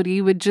your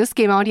story, which just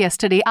came out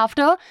yesterday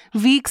after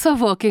weeks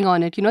of working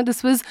on it.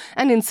 This was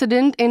an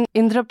incident in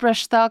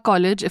Indraprastha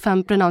College, if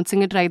I'm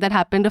pronouncing it right, that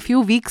happened a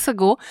few weeks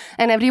ago,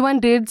 and everyone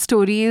did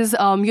stories,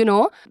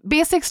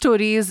 basic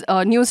stories,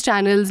 news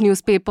channels,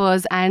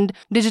 newspapers, and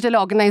digital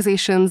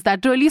organizations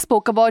that really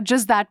spoke about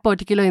just that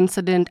particular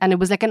incident, and it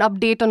was like an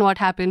update on what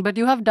happened. But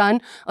you have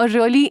done a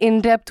really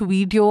in-depth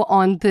video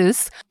on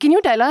this. Can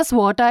you tell us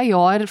what are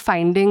your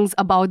findings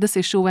about this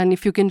issue, and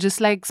if you can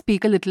just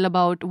speak a little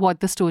about what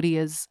the story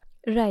is?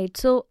 Right.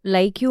 So,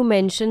 like you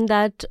mentioned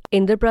that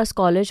Indraprastha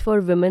College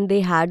for Women,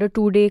 they had a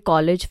 2-day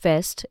college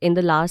fest in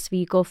the last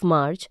week of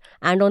March.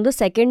 And on the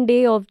second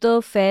day of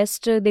the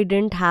fest, they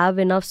didn't have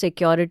enough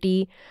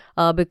security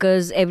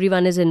because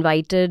everyone is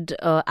invited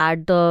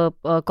at the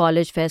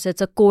college fest.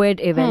 It's a co-ed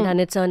event and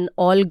it's an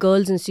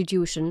all-girls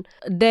institution.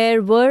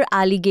 There were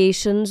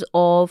allegations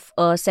of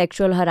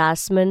sexual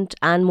harassment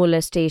and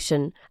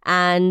molestation.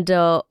 And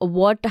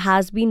what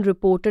has been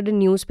reported in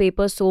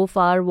newspapers so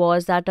far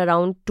was that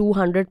around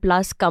 200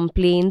 plus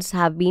complaints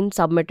have been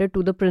submitted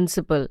to the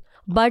principal.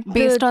 But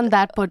based on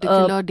that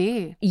particular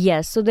day?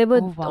 Yes. So there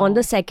were, on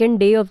the second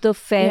day of the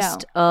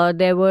fest,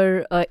 there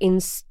were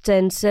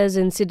incidents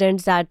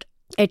that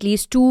at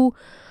least 2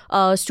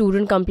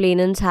 student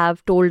complainants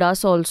have told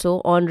us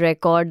also on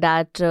record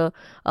that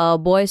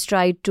boys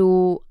tried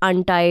to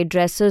untie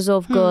dresses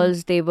of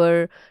girls. They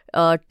were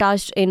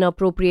touched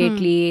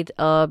inappropriately.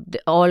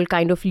 All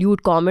kind of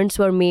lewd comments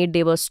were made.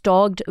 They were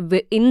stalked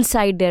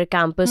inside their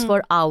campus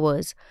for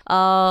hours.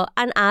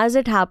 And as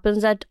it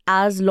happens that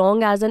as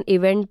long as an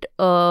event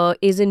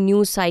is a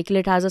news cycle,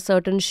 it has a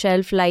certain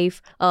shelf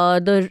life.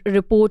 The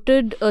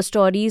reported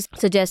stories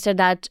suggested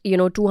that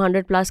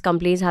 200 plus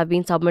complaints have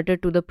been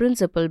submitted to the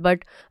principal, but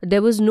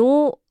there was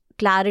no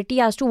clarity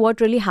as to what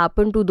really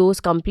happened to those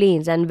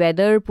complaints and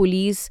whether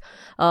police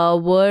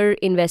were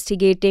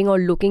investigating or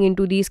looking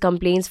into these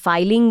complaints,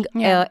 filing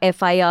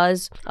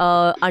FIRs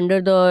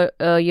under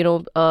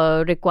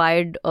the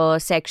required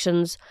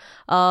sections.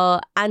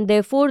 And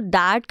therefore,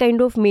 that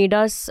kind of made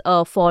us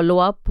follow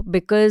up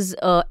because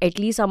at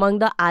least among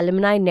the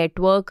alumni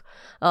network,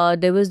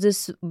 there was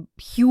this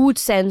huge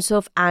sense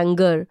of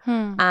anger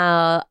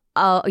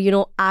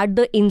at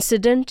the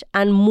incident,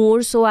 and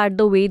more so at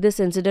the way this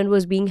incident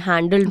was being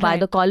handled by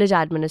the college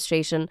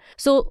administration.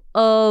 So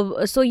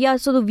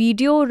the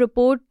video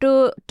report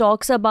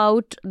talks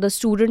about the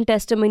student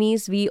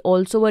testimonies. We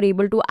also were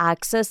able to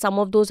access some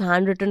of those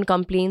handwritten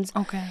complaints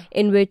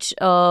in which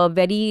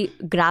very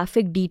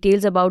graphic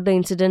details about the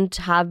incident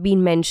have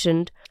been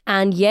mentioned.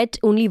 And yet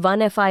only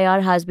one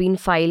FIR has been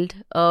filed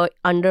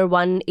under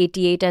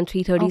 188 and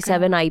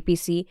 337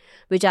 IPC,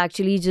 which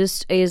actually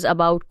just is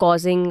about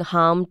causing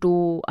harm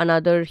to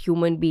another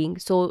human being.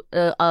 So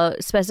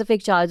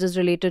specific charges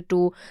related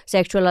to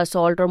sexual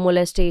assault or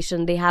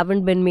molestation, they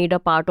haven't been made a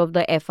part of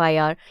the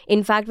FIR.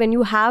 In fact, when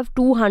you have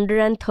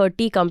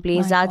 230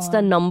 complaints, that's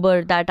the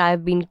number that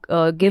I've been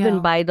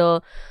given by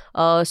the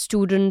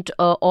student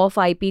of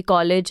IP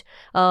college.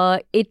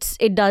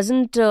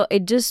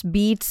 It just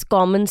beats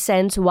common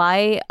sense.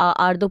 Why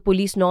are the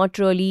police not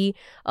really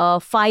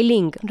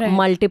filing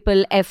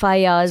multiple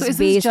FIRs? So is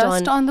based this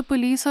just on the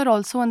police or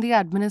also on the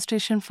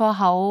administration for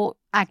how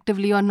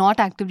actively or not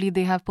actively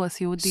they have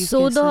pursued these cases?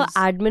 So the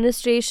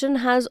administration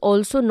has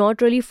also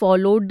not really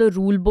followed the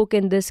rule book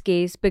in this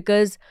case,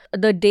 because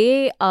the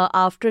day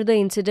after the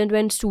incident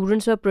when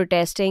students were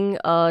protesting,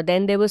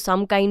 then there was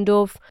some kind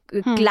of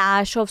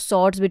clash of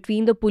sorts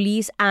between the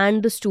police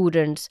and the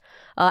students.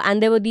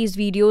 And there were these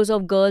videos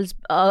of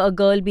a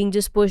girl being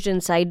just pushed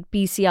inside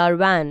PCR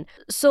van.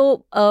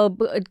 So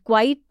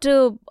quite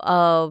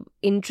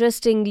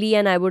interestingly,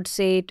 and I would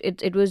say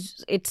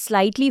it's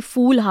slightly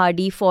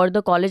foolhardy for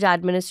the college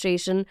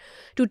administration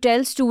to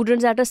tell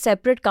students that a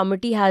separate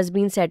committee has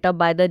been set up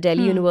by the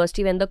Delhi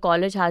University when the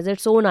college has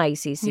its own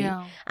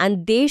ICC,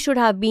 and they should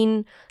have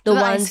been the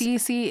ones. The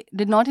ICC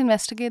did not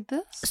investigate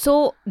this.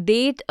 So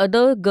the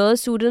girl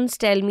students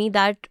tell me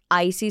that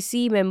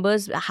ICC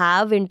members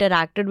have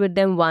interacted with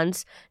them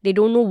once. They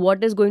don't know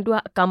what is going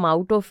to come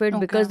out of it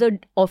because the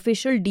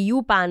official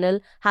DU panel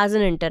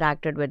hasn't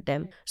interacted with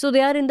them. So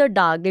they are in the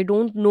dark. They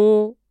don't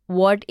know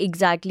what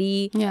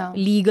exactly Yeah.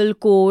 legal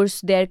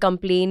course their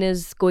complaint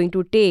is going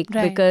to take,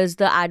 Right. because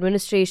the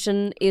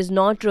administration is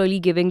not really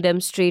giving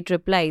them straight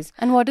replies.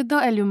 And what did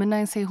the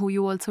alumni say who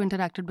you also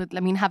interacted with?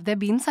 I mean, have there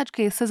been such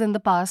cases in the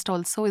past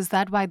also? Is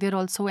that why they're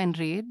also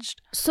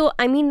enraged? So,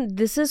 I mean,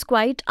 this is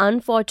quite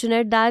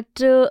unfortunate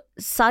that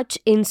such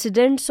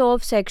incidents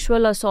of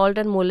sexual assault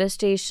and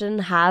molestation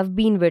have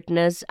been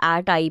witnessed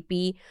at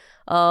IP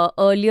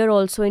earlier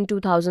also in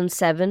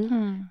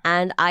 2007.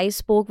 And I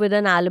spoke with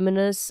an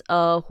alumnus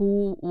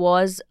who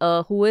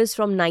is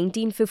from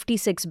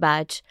 1956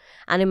 batch.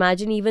 And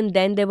imagine, even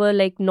then there were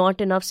like not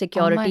enough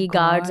security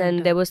guards, God.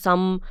 and there was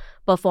some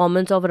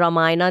performance of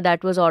Ramayana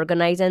that was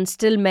organized, and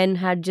still men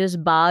had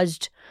just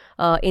barged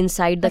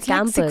inside That's the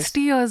campus. like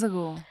 60 years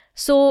ago.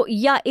 So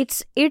yeah,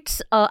 it's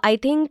I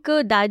think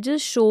that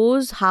just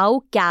shows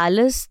how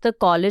callous the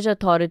college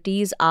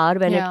authorities are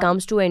when Yeah. it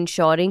comes to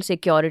ensuring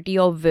security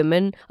of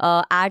women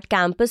at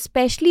campus,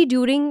 especially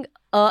during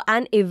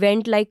an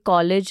event like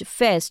college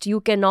fest. You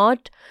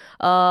cannot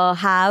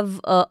have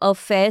a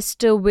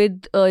fest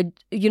with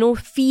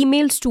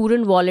female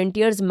student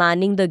volunteers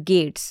manning the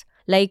gates.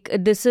 Like,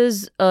 this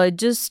is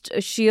just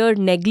sheer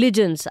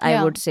negligence, I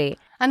Yeah. would say.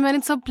 And when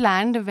it's a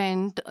planned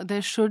event,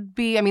 there should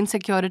be, I mean,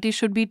 security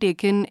should be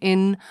taken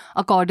in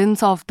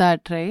accordance of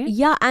that, right?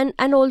 Yeah,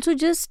 and also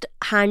just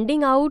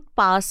handing out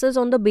passes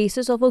on the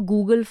basis of a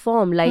Google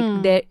form.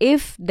 Like,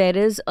 if there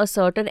is a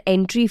certain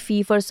entry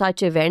fee for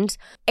such events,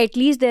 at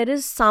least there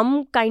is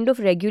some kind of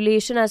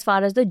regulation as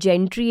far as the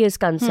gentry is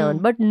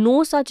concerned. But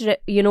no such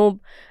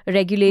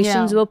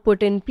regulations Yeah. were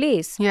put in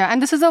place. Yeah,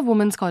 and this is a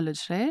women's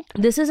college, right?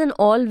 This is an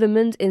all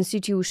women's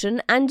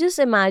institution, and just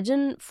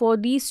imagine for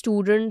these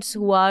students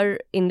who are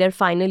in their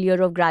final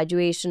year of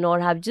graduation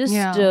or have just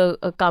Yeah.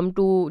 come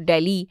to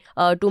Delhi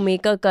to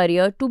make a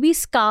career, to be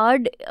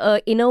scarred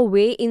in a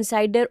way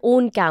inside their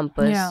own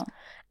campus, Yeah.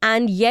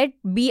 and yet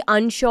be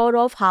unsure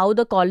of how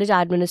the college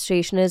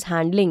administration is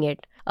handling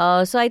it.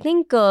 So I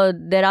think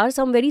there are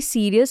some very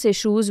serious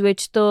issues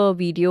which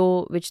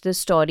this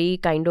story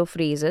kind of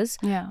raises,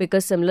 Yeah.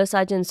 because similar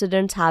such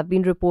incidents have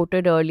been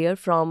reported earlier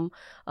from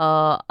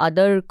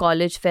other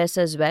college fests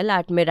as well,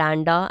 at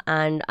Miranda,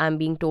 and I'm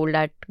being told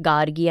at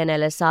Gargi and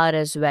LSR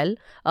as well,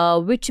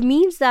 which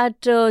means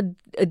that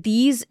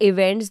these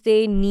events,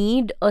 they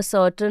need a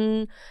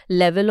certain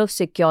level of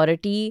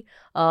security,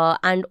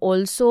 and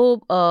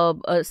also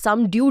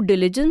some due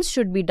diligence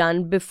should be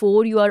done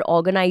before you are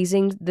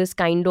organizing this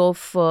kind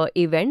of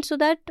event, so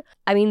that,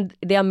 I mean,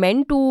 they are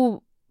meant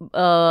to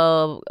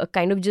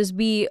kind of just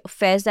be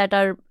fairs that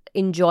are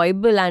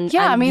enjoyable and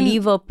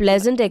leave a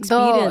pleasant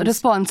experience. The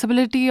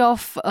responsibility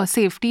of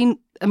safety,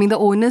 I mean, the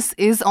onus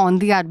is on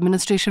the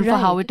administration for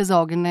how Right. it is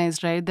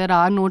organized, right? There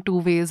are no two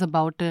ways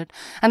about it.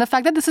 And the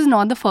fact that this is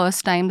not the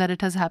first time that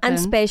it has happened. And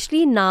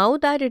especially now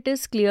that it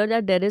is clear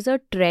that there is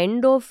a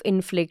trend of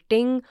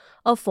inflicting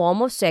a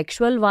form of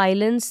sexual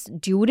violence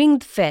during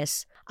the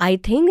fest, I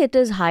think it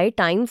is high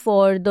time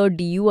for the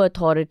DU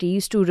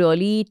authorities to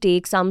really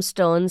take some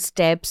stern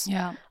steps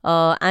Yeah.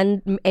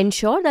 and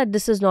ensure that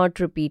this is not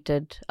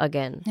repeated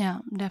again. Yeah,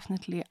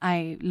 definitely.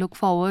 I look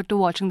forward to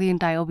watching the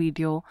entire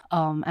video,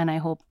 and I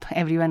hope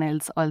everyone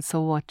else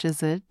also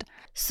watches it.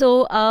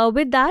 So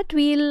with that,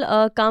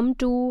 we'll come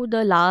to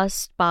the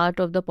last part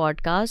of the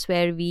podcast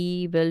where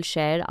we will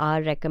share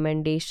our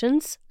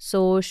recommendations.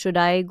 So should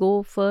I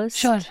go first?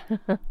 Sure.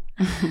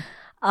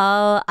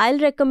 I'll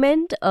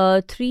recommend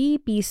 3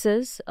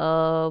 pieces.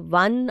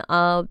 One,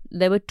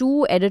 there were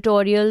 2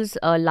 editorials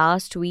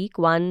last week.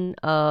 One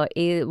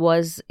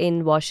was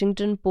in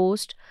Washington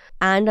Post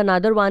and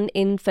another one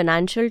in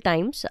Financial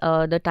Times.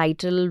 The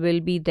title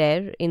will be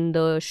there in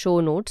the show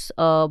notes.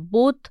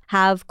 Both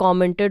have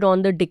commented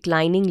on the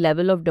declining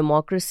level of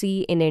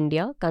democracy in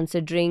India,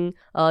 considering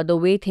the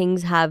way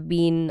things have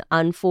been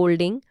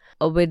unfolding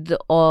with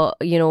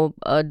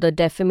the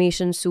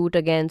defamation suit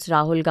against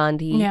Rahul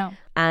Gandhi. Yeah.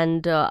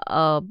 And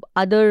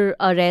other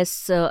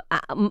arrests,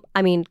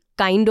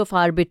 kind of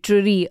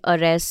arbitrary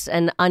arrests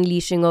and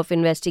unleashing of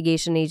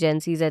investigation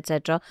agencies,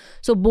 etc.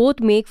 So both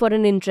make for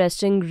an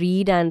interesting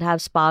read and have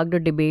sparked a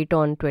debate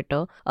on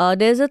Twitter.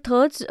 There's a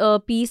third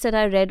piece that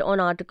I read on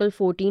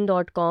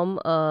article14.com.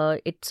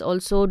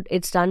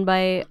 It's done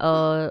by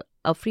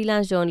a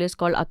freelance journalist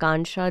called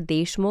Akansha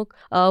Deshmukh,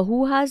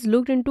 who has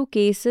looked into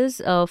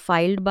cases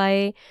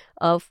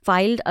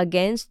filed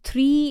against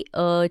 3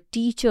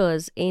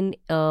 teachers in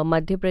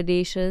Madhya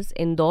Pradesh's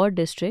Indore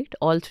district.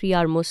 All 3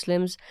 are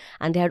Muslims,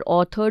 and they had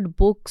authored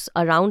books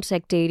around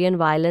sectarian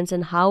violence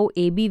and how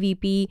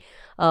ABVP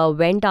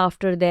went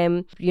after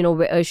them.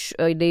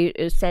 They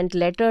sent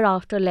letter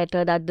after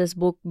letter that this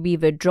book be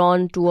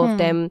withdrawn. 2 of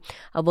them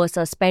were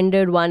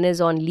suspended. One is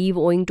on leave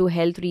owing to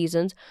health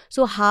reasons.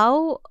 So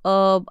how,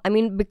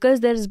 because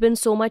there has been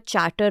so much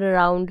chatter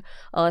around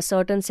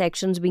certain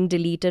sections being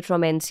deleted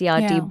from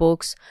NCRT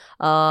books.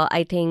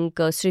 I think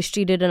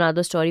Srishti did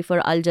another story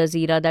for Al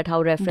Jazeera that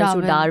how reference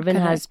to Darwin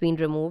has been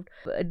removed.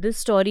 This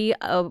story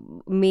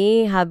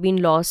may have been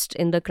lost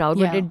in the crowd,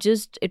 but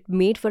it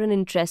made for an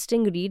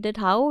interesting read that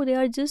how they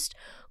are just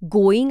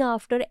going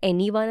after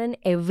anyone and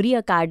every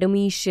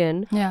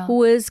academician Yeah.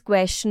 who is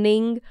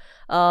questioning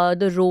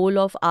the role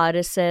of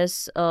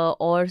RSS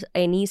or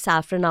any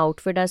saffron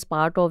outfit as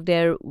part of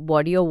their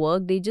body of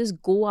work. They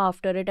just go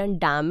after it and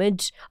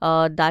damage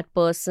that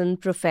person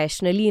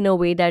professionally in a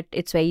way that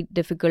it's very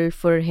difficult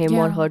for him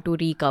or Yeah. her to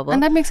recover.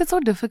 And that makes it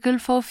so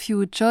difficult for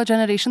future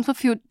generations,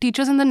 for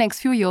teachers in the next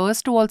few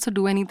years to also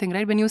do anything,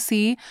 right? When you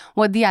see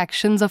what the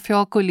actions of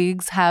your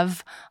colleagues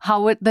have,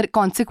 the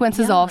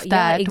consequences of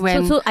that,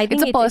 when so I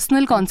think it's a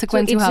personal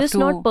consequence so you it's have just to...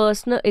 not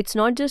personal. It's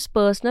not just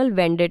personal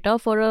vendetta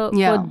for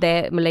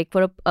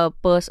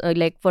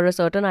for a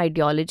certain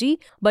ideology,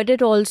 but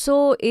it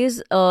also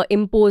is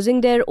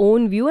imposing their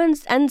own view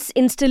and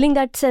instilling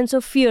that sense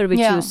of fear which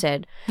Yeah. you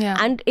said. Yeah.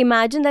 And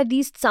imagine that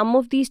some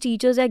of these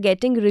teachers are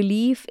getting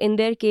relief in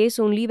their case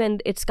only when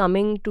it's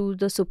coming to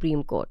the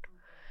Supreme Court.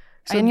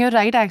 So And you're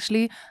right,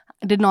 actually,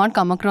 I did not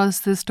come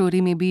across this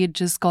story. Maybe it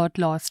just got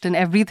lost in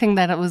everything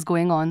that was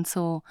going on.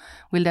 So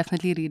we'll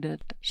definitely read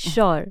it.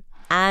 sure.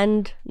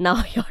 And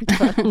now your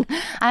turn.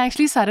 I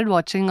actually started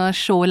watching a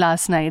show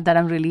last night that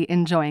I'm really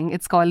enjoying.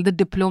 It's called The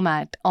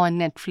Diplomat on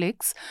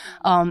Netflix.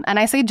 And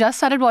I say just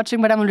started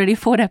watching, but I'm already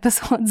 4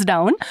 episodes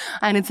down.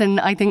 And it's an,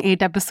 I think,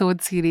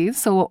 8-episode series.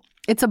 So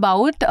it's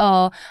about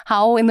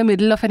how in the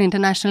middle of an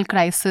international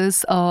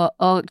crisis,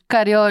 a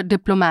career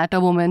diplomat, a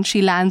woman,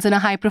 she lands in a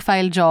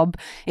high-profile job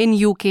in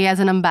UK as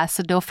an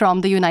ambassador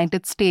from the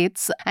United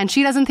States. And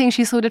she doesn't think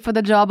she's suited for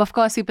the job. Of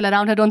course, people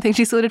around her don't think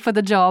she's suited for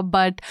the job.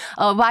 But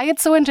why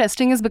it's so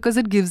interesting is because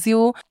it gives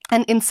you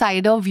an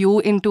insider view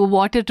into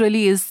what it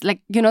really is,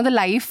 like, you know, the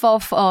life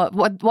of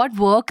what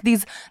work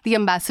the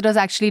ambassadors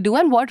actually do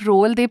and what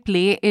role they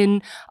play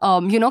in,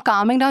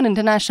 calming down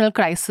international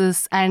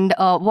crisis. And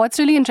what's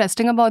really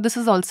interesting about this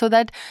is also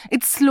that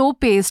it's slow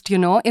paced,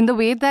 in the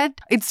way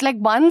that it's like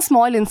one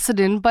small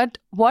incident, but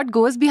what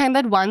goes behind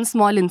that one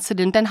small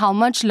incident and how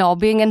much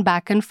lobbying and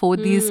back and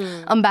forth these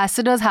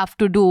ambassadors have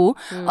to do.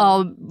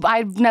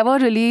 I've never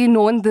really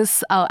known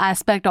this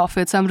aspect of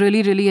it. So I'm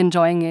really, really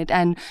enjoying it.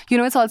 And,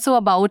 it's also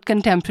about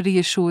contemporary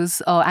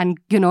issues and,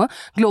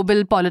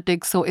 global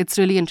politics. So it's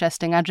really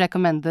interesting. I'd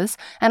recommend this.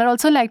 And I'd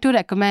also like to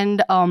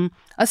recommend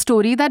a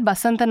story that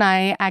Basant and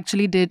I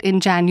actually did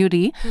in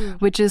January,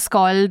 which is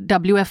called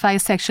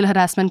WFI Sexual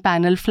Harassment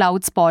Panel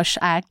Flouts Posh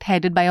Act,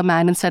 headed by a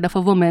man instead of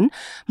a woman,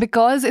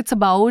 because it's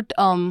about...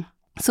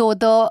 So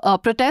the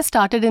protest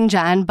started in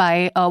Jan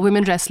by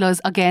women wrestlers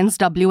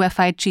against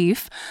WFI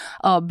chief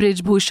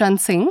Brij Bhushan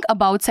Singh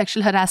about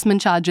sexual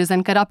harassment charges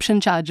and corruption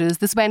charges.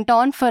 This went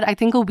on for, I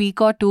think, a week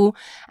or two,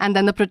 and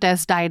then the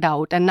protest died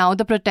out. And now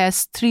the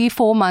protest,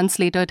 3-4 months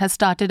later, it has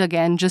started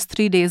again just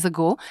 3 days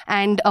ago.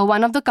 And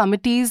one of the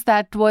committees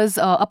that was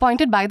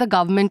appointed by the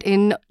government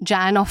in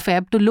Jan or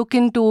Feb to look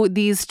into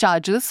these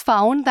charges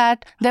found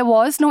that there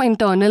was no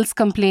internals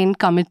complaint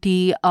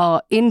committee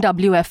in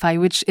WFI,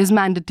 which is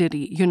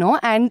mandatory,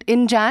 And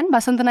in Jan,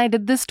 Basant and I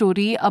did this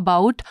story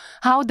about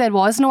how there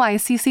was no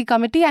ICC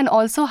committee and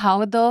also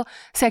how the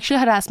sexual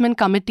harassment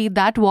committee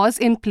that was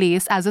in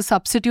place as a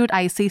substitute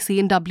ICC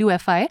in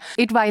WFI,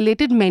 it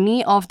violated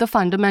many of the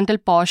fundamental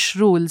POSH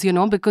rules,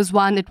 because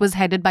one, it was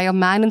headed by a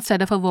man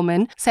instead of a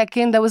woman.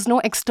 Second, there was no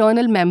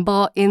external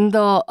member in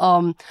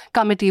the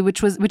committee,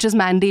 which is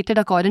mandated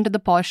according to the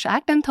POSH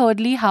Act. And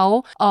thirdly,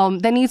 how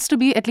there needs to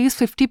be at least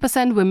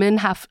 50% women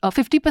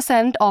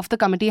 50% of the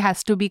committee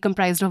has to be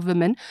comprised of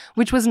women,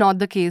 which was not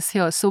the case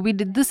here. So we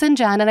did this in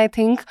Jan, and I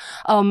think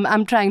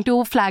I'm trying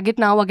to flag it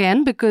now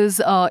again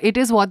because it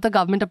is what the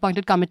government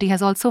appointed committee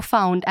has also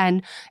found,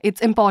 and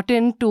it's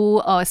important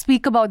to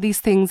speak about these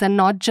things and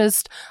not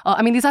just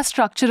these are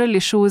structural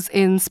issues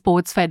in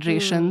sports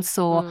federations.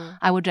 So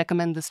I would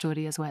recommend the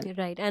story as well.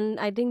 Right. And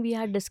I think we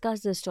had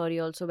discussed this story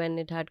also when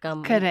it had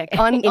come. Correct.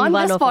 On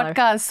this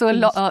podcast. So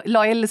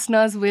loyal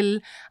listeners will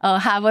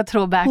have a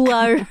throwback. Who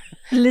are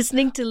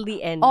listening till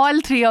the end.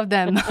 All 3 of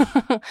them,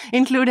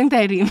 including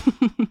Tehreem.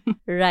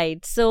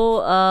 Right.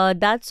 So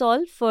that's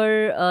all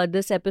for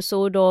this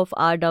episode of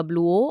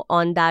RWO.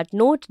 On that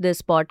note,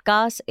 this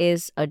podcast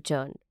is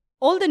adjourned.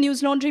 All the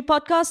News Laundry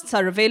podcasts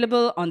are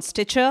available on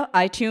Stitcher,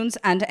 iTunes,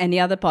 and any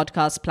other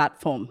podcast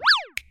platform.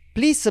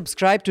 Please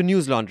subscribe to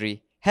News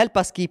Laundry. Help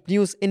us keep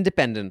news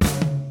independent.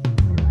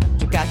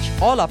 To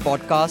catch all our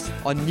podcasts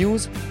on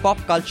news, pop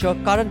culture,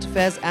 current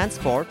affairs, and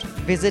sport,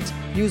 visit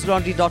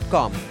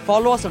newslaundry.com.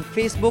 Follow us on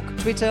Facebook,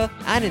 Twitter,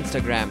 and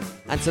Instagram,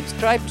 and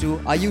subscribe to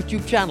our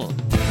YouTube channel.